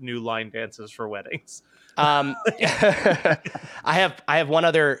more new line dances for weddings. I have one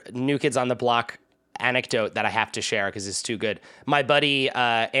other New Kids on the Block anecdote that I have to share because it's too good. My buddy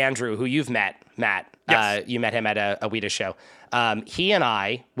Andrew, who you've met, Matt, Yes. You met him at a Weta show. He and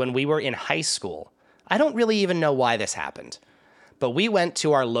I, when we were in high school, I don't really even know why this happened, but we went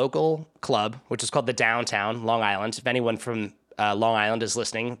to our local club, which is called the Downtown, Long Island. If anyone from Long Island is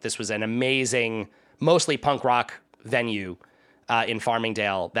listening, this was an amazing, mostly punk rock venue in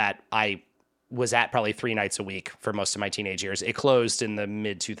Farmingdale that I was at probably 3 nights a week for most of my teenage years. It closed in the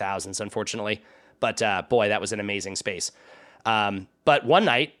mid 2000s, unfortunately. But boy, that was an amazing space. But one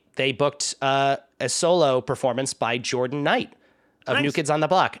night they booked a solo performance by Jordan Knight of New Kids on the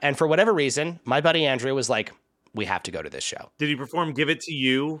Block. And for whatever reason, my buddy Andrew was like, we have to go to this show. Did he perform Give It to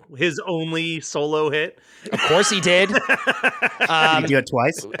You, his only solo hit? Of course he did. Did you do it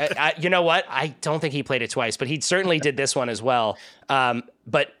twice? You know what? I don't think he played it twice, but he certainly did this one as well.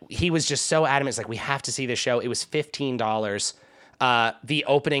 But he was just so adamant. It's like, we have to see this show. It was $15. The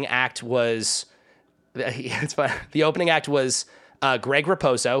opening act was... It's fun. The opening act was Greg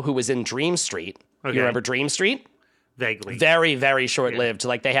Raposo, who was in Dream Street. Okay. You remember Dream Street? Vaguely. Very, very short-lived.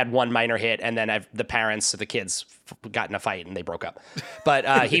 Like they had one minor hit, and then the parents of the kids got in a fight and they broke up.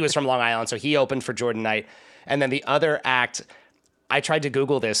 But he was from Long Island, so he opened for Jordan Knight. And then the other act, I tried to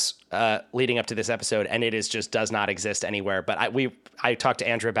Google this leading up to this episode, and it just does not exist anywhere. But I talked to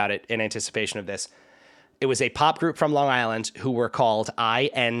Andrew about it in anticipation of this. It was a pop group from Long Island who were called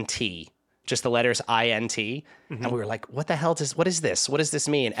INT. Just the letters INT. Mm-hmm. And we were like, what is this? What does this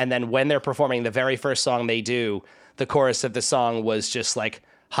mean? And then when they're performing the very first song they do, the chorus of the song was just like,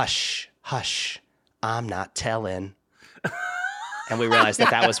 hush, hush, I'm not telling. And we realized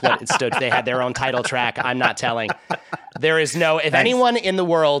that was what it stood for. They had their own title track, I'm Not Telling. There is if anyone in the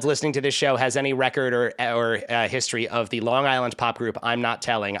world listening to this show has any record or history of the Long Island pop group I'm Not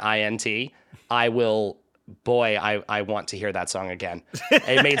Telling, INT, I will... Boy, I want to hear that song again.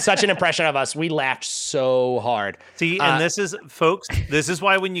 It made such an impression of us. We laughed so hard. See, and this is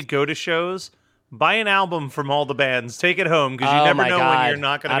why when you go to shows, buy an album from all the bands, take it home, because you never know when you're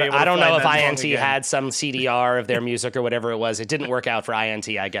not going to be able to I don't know if find INT had some CDR of their music or whatever it was. It didn't work out for INT,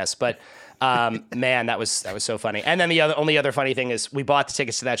 I guess. But man, that was so funny. And then the only other funny thing is we bought the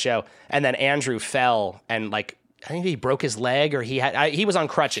tickets to that show, and then Andrew fell and I think he broke his leg, or he was on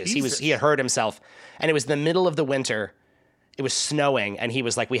crutches. Jesus. He had hurt himself, and it was the middle of the winter. It was snowing, and he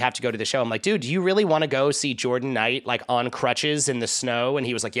was like, "We have to go to the show." I'm like, "Dude, do you really want to go see Jordan Knight on crutches in the snow?" And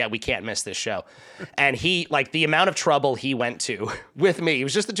he was like, "Yeah, we can't miss this show." And he the amount of trouble he went to with me. It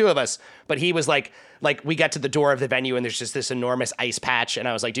was just the two of us, but he was like we got to the door of the venue, and there's just this enormous ice patch, and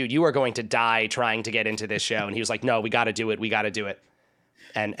I was like, "Dude, you are going to die trying to get into this show." And he was like, "No, we got to do it. We got to do it."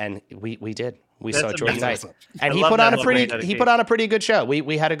 And we did. We saw Jordan Knight, and he put on a pretty good show.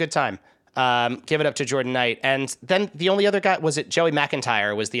 We had a good time. Give it up to Jordan Knight. And then the only other guy, was it Joey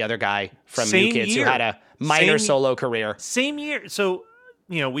McIntyre was the other guy from New Kids who had a minor solo career. Same year. So,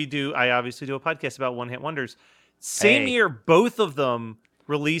 I obviously do a podcast about one-hit wonders. Same year, both of them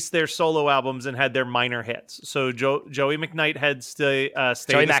released their solo albums and had their minor hits. So Joey McKnight had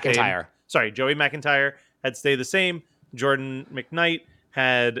Joey McIntyre. Sorry, Joey McIntyre had Stay the Same. Jordan McKnight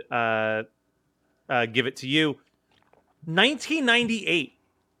had Give It to You. 1998.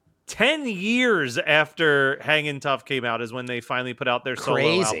 10 years after Hangin' Tough came out is when they finally put out their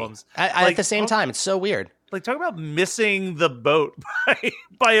solo albums. At the same time, it's so weird. Talk about missing the boat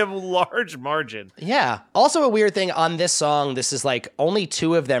by a large margin. Yeah. Also a weird thing on this song, this is only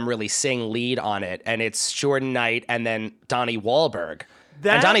two of them really sing lead on it, and it's Jordan Knight and then Donnie Wahlberg.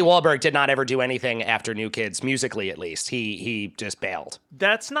 And Donnie Wahlberg did not ever do anything after New Kids, musically at least. He just bailed.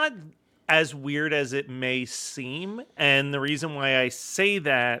 That's not as weird as it may seem, and the reason why I say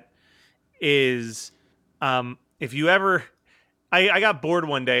that is if you ever... I got bored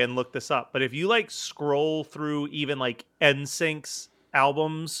one day and looked this up, but if you scroll through even NSYNC's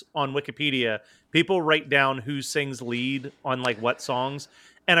albums on Wikipedia, people write down who sings lead on what songs.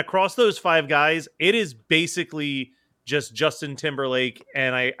 And across those 5 guys, it is basically just Justin Timberlake,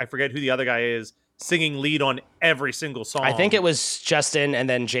 and I forget who the other guy is, singing lead on every single song. I think it was Justin, and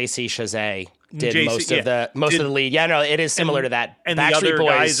then JC Chazé did most of the lead. Yeah, no, it is similar to that. And Backstreet the other Boys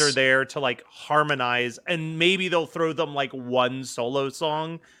guys are there to harmonize, and maybe they'll throw them one solo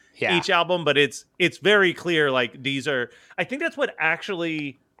song each album, but it's very clear. Like these are, I think that's what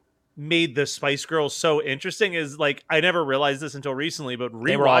actually made the Spice Girls so interesting is like, I never realized this until recently, but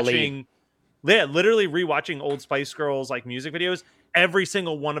literally rewatching old Spice Girls like music videos, every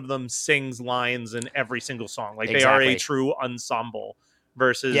single one of them sings lines in every single song. Like they are a true ensemble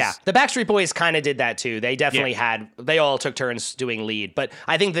versus. Yeah. The Backstreet Boys kind of did that too. They definitely they all took turns doing lead. But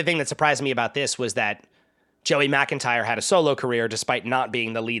I think the thing that surprised me about this was that Joey McIntyre had a solo career despite not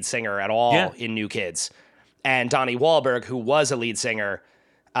being the lead singer at all in New Kids. And Donnie Wahlberg, who was a lead singer,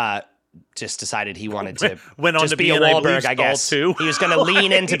 just decided he wanted to went on just to be a Wahlberg, I guess. Too. He was going to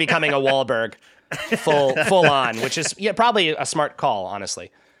lean into becoming a Wahlberg full on, which is probably a smart call,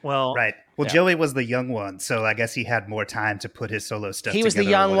 honestly. Well, right. Well, Joey was the young one, so I guess he had more time to put his solo stuff together. He was the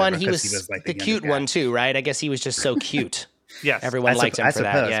young one. He was like the cute one too, right? I guess he was just so cute. Yes. Everyone liked him for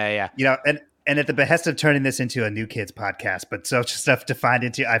that. Yeah. You know, and at the behest of turning this into a New Kids podcast, but so much stuff to find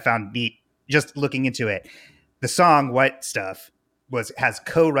into, I found neat just looking into it. The song White Stuff has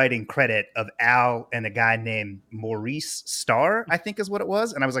co-writing credit of Al and a guy named Maurice Starr, I think is what it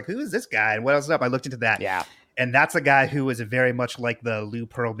was. And I was like, who is this guy? And what else is up? I looked into that. Yeah. And that's a guy who was very much like the Lou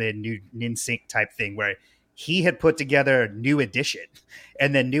Pearlman, new NSYNC type thing, where he had put together New Edition.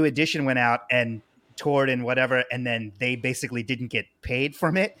 And then New Edition went out and toured and whatever. And then they basically didn't get paid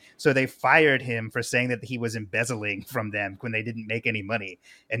from it. So they fired him for saying that he was embezzling from them when they didn't make any money.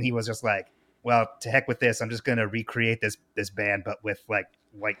 And he was just like, well, to heck with this. I'm just going to recreate this band, but with like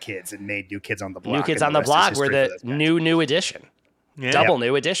white kids, and made New Kids on the Block. New Kids on the Block were the new edition. Yeah. Double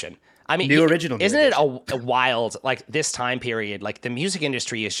new edition. I mean, new original. Isn't it a wild, like this time period, like the music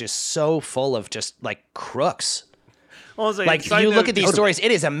industry is just so full of just like crooks. Like you look at these stories,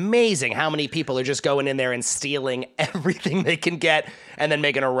 it is amazing how many people are just going in there and stealing everything they can get and then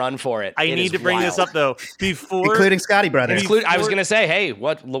making a run for it. I need to bring this up though, including Scotty Brothers. I was going to say, hey,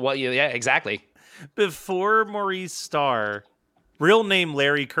 what? Yeah, exactly. Before Maurice Starr, real name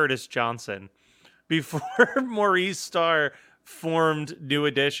Larry Curtis Johnson. Before Maurice Starr formed New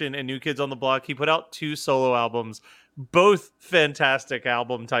Edition and New Kids on the Block, he put out 2 solo albums. Both fantastic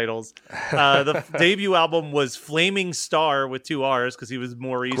album titles. The debut album was Flaming Star with 2 R's because he was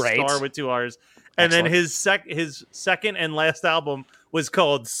Maurice Starr with 2 R's. And then his second and last album was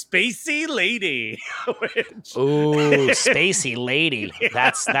called Spacey Lady. Ooh, Spacey Lady.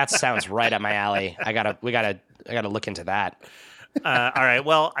 Yeah. That sounds right up my alley. I gotta look into that. All right.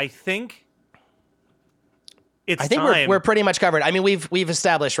 Well, I think we're pretty much covered. I mean, we've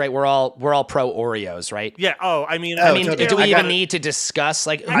established, right? We're all pro Oreos, right? Yeah. I mean, totally. Do we even need to discuss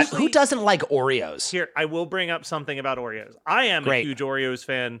who doesn't like Oreos? Here, I will bring up something about Oreos. I am a huge Oreos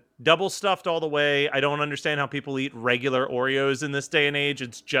fan. Double stuffed all the way. I don't understand how people eat regular Oreos in this day and age.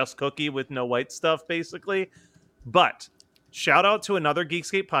 It's just cookie with no white stuff, basically. But shout out to another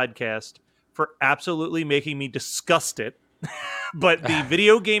Geekscape podcast for absolutely making me disgusted. But the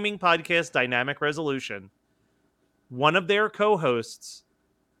video gaming podcast Dynamic Resolution, one of their co-hosts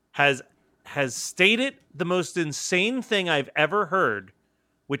has stated the most insane thing I've ever heard,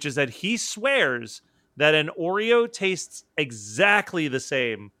 which is that he swears that an Oreo tastes exactly the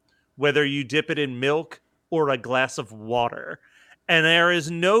same whether you dip it in milk or a glass of water. And there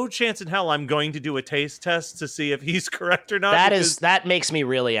is no chance in hell I'm going to do a taste test to see if he's correct or not. That makes me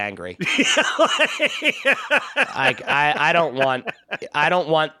really angry. I don't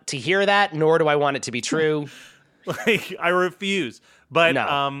want to hear that, nor do I want it to be true. I refuse. But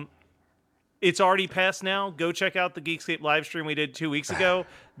no. It's already passed now. Go check out the Geekscape live stream we did 2 weeks ago.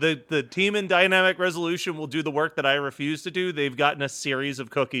 The team in Dynamic Resolution will do the work that I refuse to do. They've gotten a series of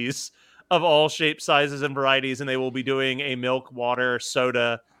cookies of all shapes, sizes, and varieties, and they will be doing a milk, water,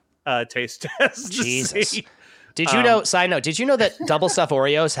 soda taste test. Jesus. Did you know, side note, did you know that double stuff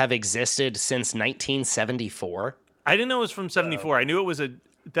Oreos have existed since 1974? I didn't know it was from 74. I knew it was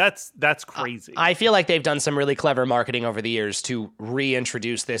that's crazy. I feel like they've done some really clever marketing over the years to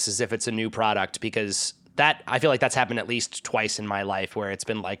reintroduce this as if it's a new product, because I feel like that's happened at least twice in my life where it's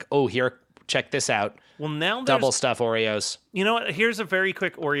been like, oh, here, check this out. Well, now double stuff Oreos. You know what? Here's a very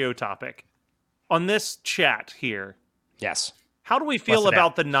quick Oreo topic. On this chat here. Yes. How do we feel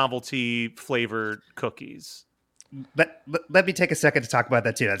about the novelty flavored cookies? Let me take a second to talk about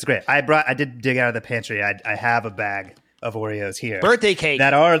that too. That's great. I did dig out of the pantry. I have a bag of Oreos here. Birthday cake.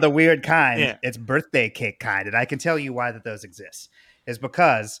 That are the weird kind. Yeah. It's birthday cake kind. And I can tell you why that those exist. Is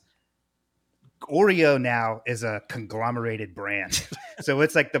because Oreo now is a conglomerated brand. So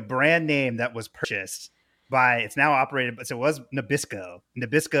it's like the brand name that was purchased by, it's now operated, but so it was Nabisco.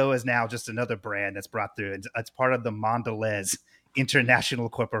 Nabisco is now just another brand that's brought through. It's part of the Mondelez International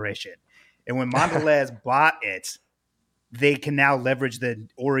Corporation. And when Mondelez bought it, they can now leverage the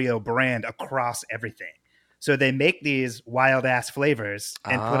Oreo brand across everything. So they make these wild ass flavors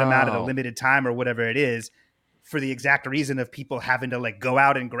and put them out at a limited time or whatever it is, for the exact reason of people having to like go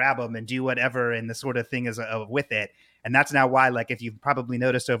out and grab them and do whatever, and the sort of thing is with it. And that's now why, like, if you've probably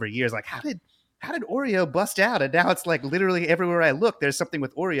noticed over years, like, how did Oreo bust out? And now it's like literally everywhere I look, there's something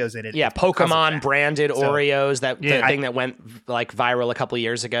with Oreos in it. Yeah, Pokemon branded Oreos, that thing that went like viral a couple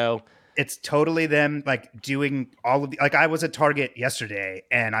years ago. It's totally them like doing all of the, like I was at Target yesterday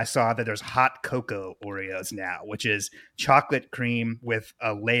and I saw that there's hot cocoa Oreos now, which is chocolate cream with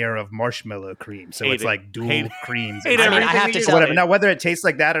a layer of marshmallow cream. So it's like dual creams. I have to tell whatever. you. Now, whether it tastes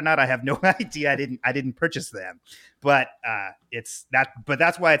like that or not, I have no idea. I didn't purchase them, but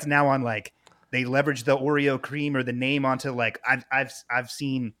that's why it's now on like, they leverage the Oreo cream or the name onto like, I've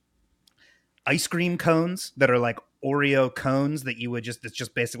seen ice cream cones that are like Oreo cones that you would it's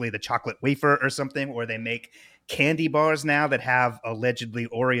just basically the chocolate wafer or something, or they make candy bars now that have allegedly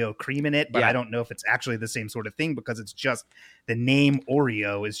Oreo cream in it, but I don't know if it's actually the same sort of thing, because it's just the name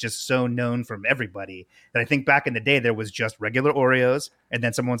Oreo is just so known from everybody that I think back in the day there was just regular Oreos, and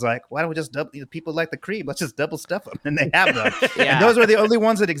then someone's like, why don't we just people like the cream, let's just double stuff them, and they have them. And those were the only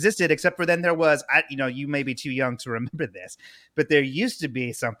ones that existed, except for then there was, you may be too young to remember this, but there used to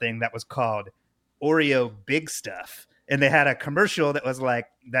be something that was called Oreo Big Stuff, and they had a commercial that was like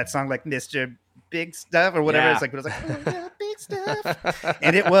that song, like Mr. Big Stuff or whatever. It's like, it was like, Oreo Big Stuff,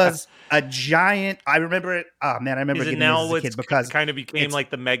 and it was a giant. I remember it. Oh man, I remember getting now this as a kid, because kind of became like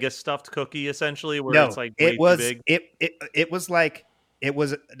the mega stuffed cookie essentially, where no, it's like it was too big. It was like an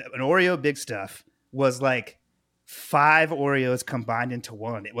Oreo Big Stuff was like 5 Oreos combined into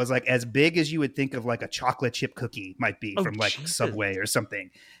one. It was like as big as you would think of like a chocolate chip cookie might be from like Subway or something.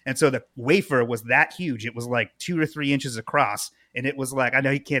 And so the wafer was that huge. It was like 2 or 3 inches across. And it was like, I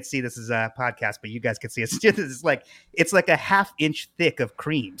know you can't see this as a podcast, but you guys can see it. It's like a ½ inch thick of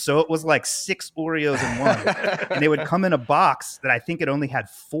cream. So it was like 6 Oreos in one. And they would come in a box that I think it only had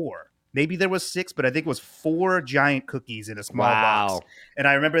 4. Maybe there was 6, but I think it was 4 giant cookies in a small box. And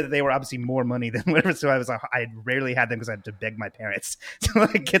I remember that they were obviously more money than whatever. So I rarely had them because I had to beg my parents to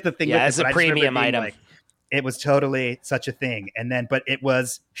like get the thing. Yeah, as a premium item. Like, it was totally such a thing. And then, but it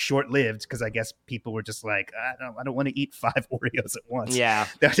was short-lived because I guess people were just like, I don't want to eat 5 Oreos at once. Yeah.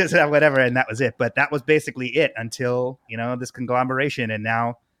 They're just whatever. And that was it. But that was basically it until, this conglomeration. And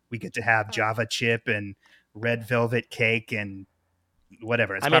now we get to have Java chip and red velvet cake and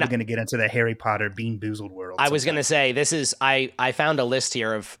whatever. It's probably going to get into the Harry Potter Bean Boozled world. I was going to say, this is, I found a list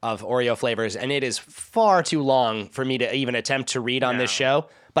here of Oreo flavors, and it is far too long for me to even attempt to read on this show,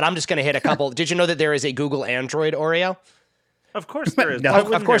 but I'm just going to hit a couple. Did you know that there is a Google Android Oreo? Of course there is. No.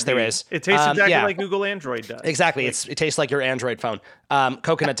 Of course there is. It tastes exactly like Google Android does. Exactly. It tastes like your Android phone.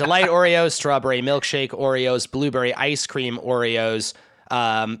 Coconut Delight Oreos, Strawberry Milkshake Oreos, Blueberry Ice Cream Oreos,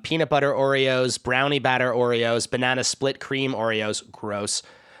 peanut butter Oreos, brownie batter Oreos, banana split cream Oreos, gross,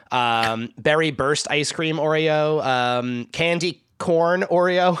 berry burst ice cream Oreo, candy corn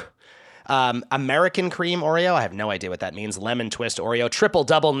Oreo, American cream Oreo, I have no idea what that means, lemon twist Oreo, triple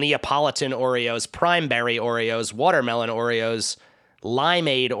double Neapolitan Oreos, prime berry Oreos, watermelon Oreos,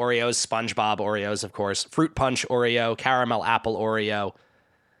 limeade Oreos, SpongeBob Oreos, of course, fruit punch Oreo, caramel apple Oreo,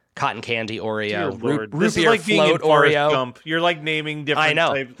 cotton candy Oreo, root this beer is like being in float Forrest Oreo. Gump. You're like naming different. I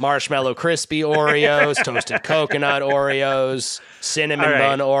know. types. Marshmallow crispy Oreos, toasted coconut Oreos, cinnamon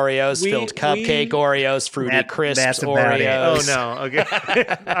bun Oreos, filled cupcake Oreos, fruity crisps Oreos. Oh no. Okay.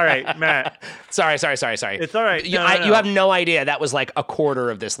 All right, Matt. Sorry. It's all right. You have no idea that was like a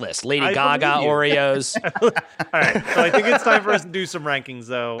quarter of this list. Lady Gaga Oreos. All right. So I think it's time for us to do some rankings,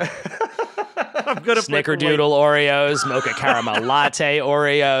 though. I'm gonna Snickerdoodle Oreos, mocha caramel latte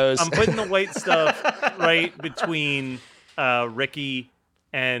Oreos. I'm putting the white stuff right between Ricky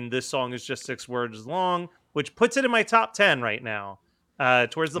and This Song Is Just 6 Words Long, which puts it in my top 10 right now.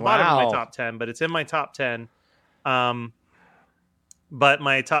 Towards the bottom of my top 10, but it's in my top 10. But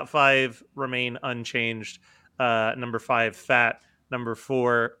my top 5 remain unchanged. Number 5, Fat. Number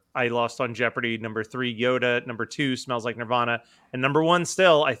 4, I Lost on Jeopardy. Number 3, Yoda. Number 2, Smells Like Nirvana. And number 1,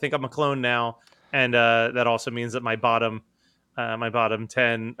 still, I think I'm a clone now. And that also means that my bottom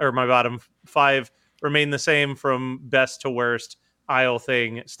 10 or my bottom 5 remain the same from best to worst. Aisle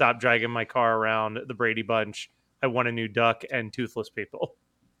Thing, Stop Dragging My Car Around, The Brady Bunch, I Want a New Duck, and Toothless People.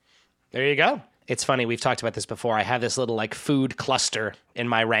 There you go. It's funny. We've talked about this before. I have this little like food cluster in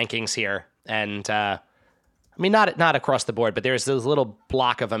my rankings here. And I mean, not across the board, but there's this little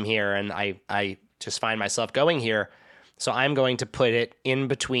block of them here. And I just find myself going here. So I'm going to put it in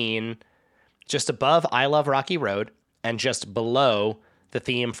between, just above I Love Rocky Road and just below the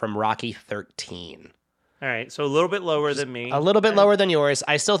theme from Rocky 13. All right, so a little bit lower than me. A little bit lower than yours.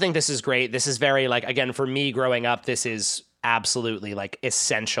 I still think this is great. This is very, like, again, for me growing up, this is absolutely like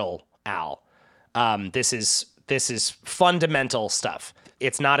essential Al. This is fundamental stuff.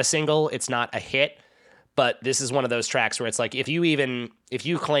 It's not a single, it's not a hit, but this is one of those tracks where it's like, if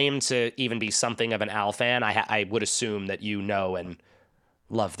you claim to even be something of an Al fan, I would assume that you know and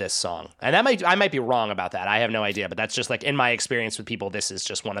love this song. And I might be wrong about that. I have no idea, but that's just like in my experience with people, this is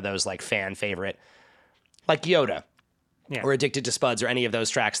just one of those like fan favorite, like Yoda or Addicted to Spuds or any of those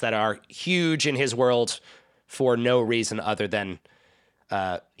tracks that are huge in his world for no reason other than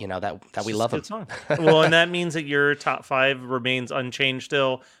that we love him. Song. Well, and that means that your top 5 remains unchanged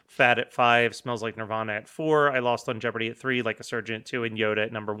still. Fat at 5, Smells Like Nirvana at 4, I Lost on Jeopardy at 3, Like a Surgeon at 2, and Yoda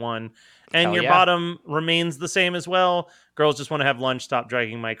at number 1. And your bottom remains the same as well. Girls Just Want to Have Lunch, Stop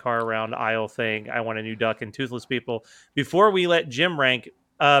Dragging My Car Around, I'll Think, I Want a New Duck, and Toothless People. Before we let Jim rank,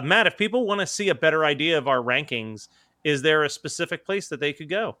 Matt, if people want to see a better idea of our rankings, is there a specific place that they could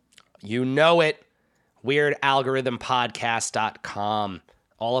go? You know it. WeirdAlgorithmPodcast.com.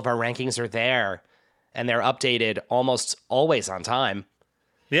 All of our rankings are there, and they're updated almost always on time.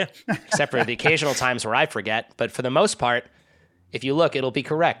 Yeah. Except for the occasional times where I forget. But for the most part, if you look, it'll be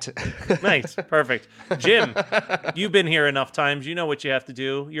correct. Nice. Perfect. Jim, you've been here enough times. You know what you have to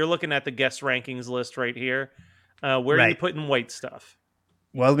do. You're looking at the guest rankings list right here. Where are you putting White Stuff?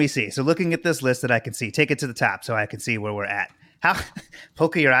 Well, let me see. So looking at this list that I can see, take it to the top so I can see where we're at. How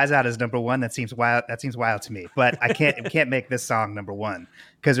Polka Your Eyes Out is number 1. That seems wild. That seems wild to me. But I can't make this song number 1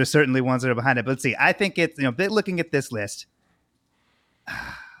 because there's certainly ones that are behind it. But let's see. I think it's looking at this list.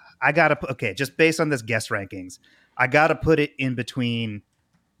 I gotta just based on this guest rankings, I gotta put it in between.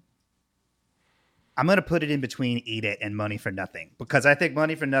 I'm gonna put it in between Eat It and Money for Nothing because I think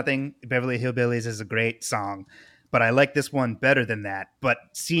Money for Nothing, Beverly Hillbillies is a great song. But I like this one better than that. But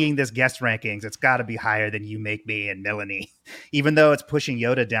seeing this guest rankings, it's got to be higher than You Make Me and Melanie. Even though it's pushing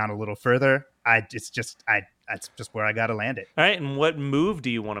Yoda down a little further, it's just where I got to land it. All right, and what move do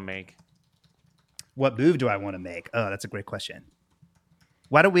you want to make? What move do I want to make? Oh, that's a great question.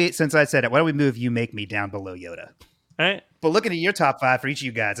 Why don't we move You Make Me down below Yoda? All right. But looking at your top 5 for each of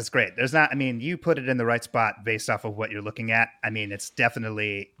you guys, it's great. You put it in the right spot based off of what you're looking at. I mean, it's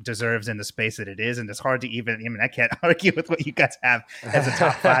definitely deserves in the space that it is. And it's hard to I can't argue with what you guys have as a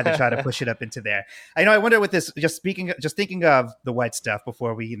top 5 to try to push it up into there. I wonder with this, just thinking of the White Stuff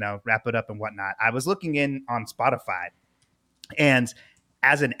before we, wrap it up and whatnot. I was looking in on Spotify, and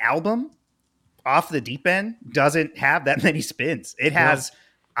as an album, Off the Deep End doesn't have that many spins. It has,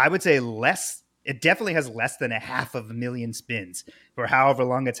 I would say, less. It definitely has less than 500,000 spins for however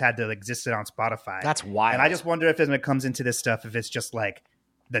long it's had to exist on Spotify. That's wild. And I just wonder if when it comes into this stuff, if it's just like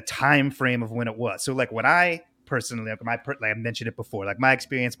the time frame of when it was. So like when I personally, I mentioned it before, like my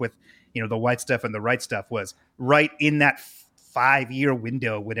experience with, the White Stuff and the Right Stuff was right in that 5-year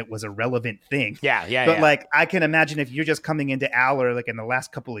window when it was a relevant thing. Yeah. But like, I can imagine if you're just coming into Al or like in the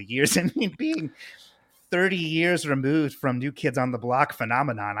last couple of years, being 30 years removed from New Kids on the Block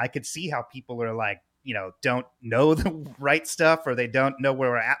phenomenon, I could see how people are like, don't know the right stuff or they don't know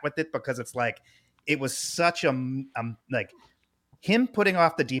where we're at with it because it's like, it was such a, like him putting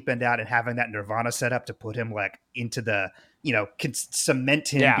Off the Deep End out and having that Nirvana set up to put him like into the, can cement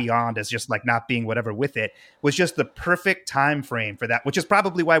him beyond as just like not being whatever with it was just the perfect time frame for that, which is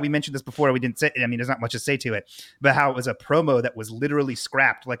probably why we mentioned this before. We didn't say, there's not much to say to it, but how it was a promo that was literally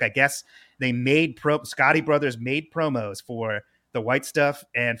scrapped. Like, I guess they made Scotty Brothers made promos for the White Stuff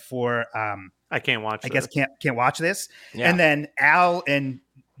and for, I can't watch guess can't watch this. Yeah. And then Al and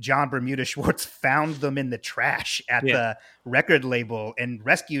John Bermuda Schwartz found them in the trash at the record label and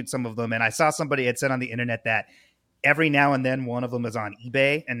rescued some of them. And I saw somebody had said on the internet that every now and then one of them is on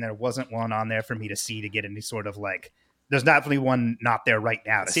eBay, and there wasn't one on there for me to see to get any sort of like, there's definitely one not there right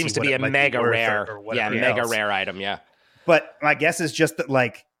now. To seems see to be a mega rare, mega rare item. Yeah. But my guess is just that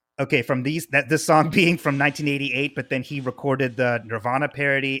like, okay, from this song being from 1988, but then he recorded the Nirvana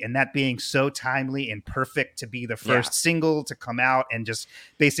parody and that being so timely and perfect to be the first single to come out and just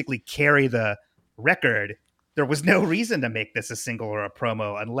basically carry the record. There was no reason to make this a single or a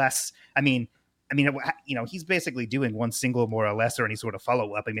promo unless, he's basically doing one single more or less or any sort of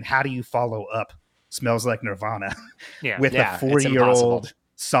follow up. I mean, how do you follow up Smells Like Nirvana with a 40-year-old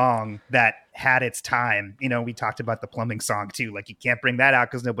song that had its time? We talked about the plumbing song too. Like, you can't bring that out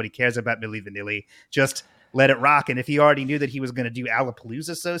because nobody cares about Milli Vanilli. Just let it rock. And if he already knew that he was going to do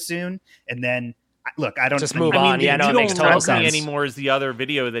Alapalooza so soon, and then look, I don't just move on. Yeah, no, it makes total sense. Anymore is the other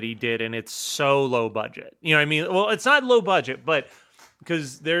video that he did, and it's so low budget. Well, it's not low budget, but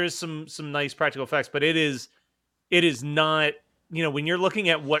because there is some nice practical effects, but it is not when you're looking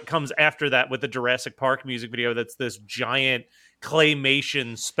at what comes after that with the Jurassic Park music video, that's this giant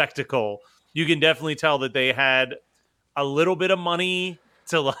claymation spectacle, you can definitely tell that they had a little bit of money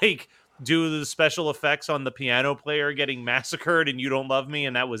to like do the special effects on the piano player getting massacred and You Don't Love Me,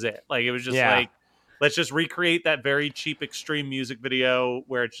 and that was it. Like, it was just like, let's just recreate that very cheap extreme music video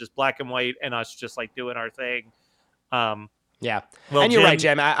where it's just black and white and us just like doing our thing. Yeah. Well, and you're Jim, right,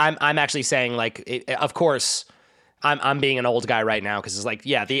 Jim. I'm actually saying, like, of course, I'm being an old guy right now because it's like,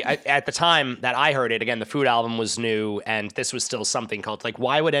 at the time that I heard it, again, the Food album was new and this was still something called, like,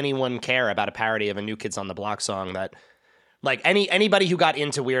 why would anyone care about a parody of a New Kids on the Block song that, like, anybody who got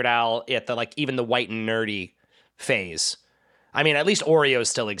into Weird Al at the, like, even the white and nerdy phase. I mean, at least Oreos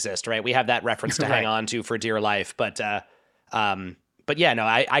still exist, right? We have that reference to hang on to for dear life. But yeah, no,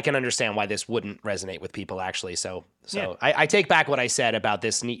 I can understand why this wouldn't resonate with people, actually. So I take back what I said about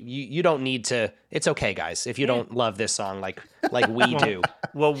this. You don't need to. It's okay, guys, if you don't love this song like we do.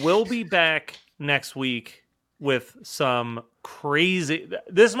 Well, we'll be back next week with some crazy.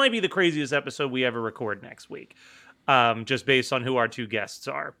 This might be the craziest episode we ever record next week, just based on who our two guests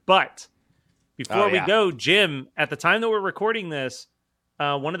are. But before we go, Jim, at the time that we're recording this,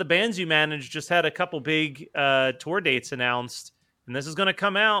 one of the bands you managed just had a couple big tour dates announced. And this is going to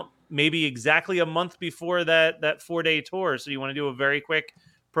come out maybe exactly a month before that 4-day tour. So you want to do a very quick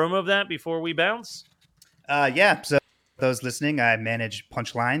promo of that before we bounce? Yeah. So those listening, I manage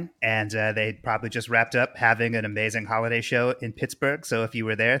Punchline, and they probably just wrapped up having an amazing holiday show in Pittsburgh. So if you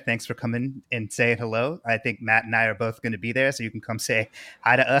were there, thanks for coming and saying hello. I think Matt and I are both going to be there, so you can come say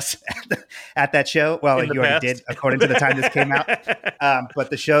hi to us at that show. Well, you already did, according to the time this came out. But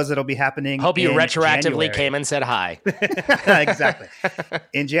the shows that'll be happening. Hope you retroactively January. Came and said hi. Exactly.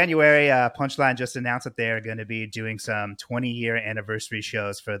 In January, Punchline just announced that they're going to be doing some 20-year anniversary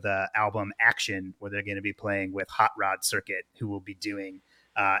shows for the album Action, where they're going to be playing with Hot Rod Circuit, who will be doing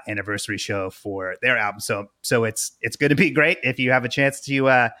anniversary show for their album. So it's going to be great. If you have a chance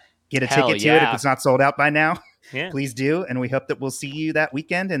to get a ticket to it, if it's not sold out by now, please do. And we hope that we'll see you that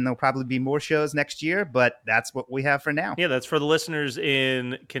weekend, and there'll probably be more shows next year, but that's what we have for now. Yeah, that's for the listeners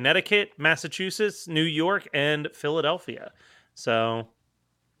in Connecticut, Massachusetts, New York, and Philadelphia. So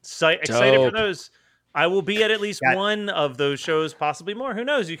excited for those. I will be at least one of those shows, possibly more. Who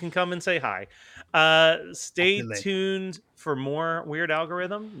knows? You can come and say hi. Stay tuned for more Weird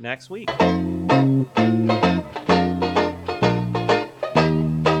Algorithm next week.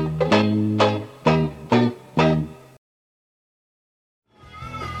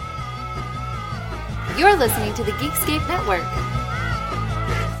 You're listening to the Geekscape Network.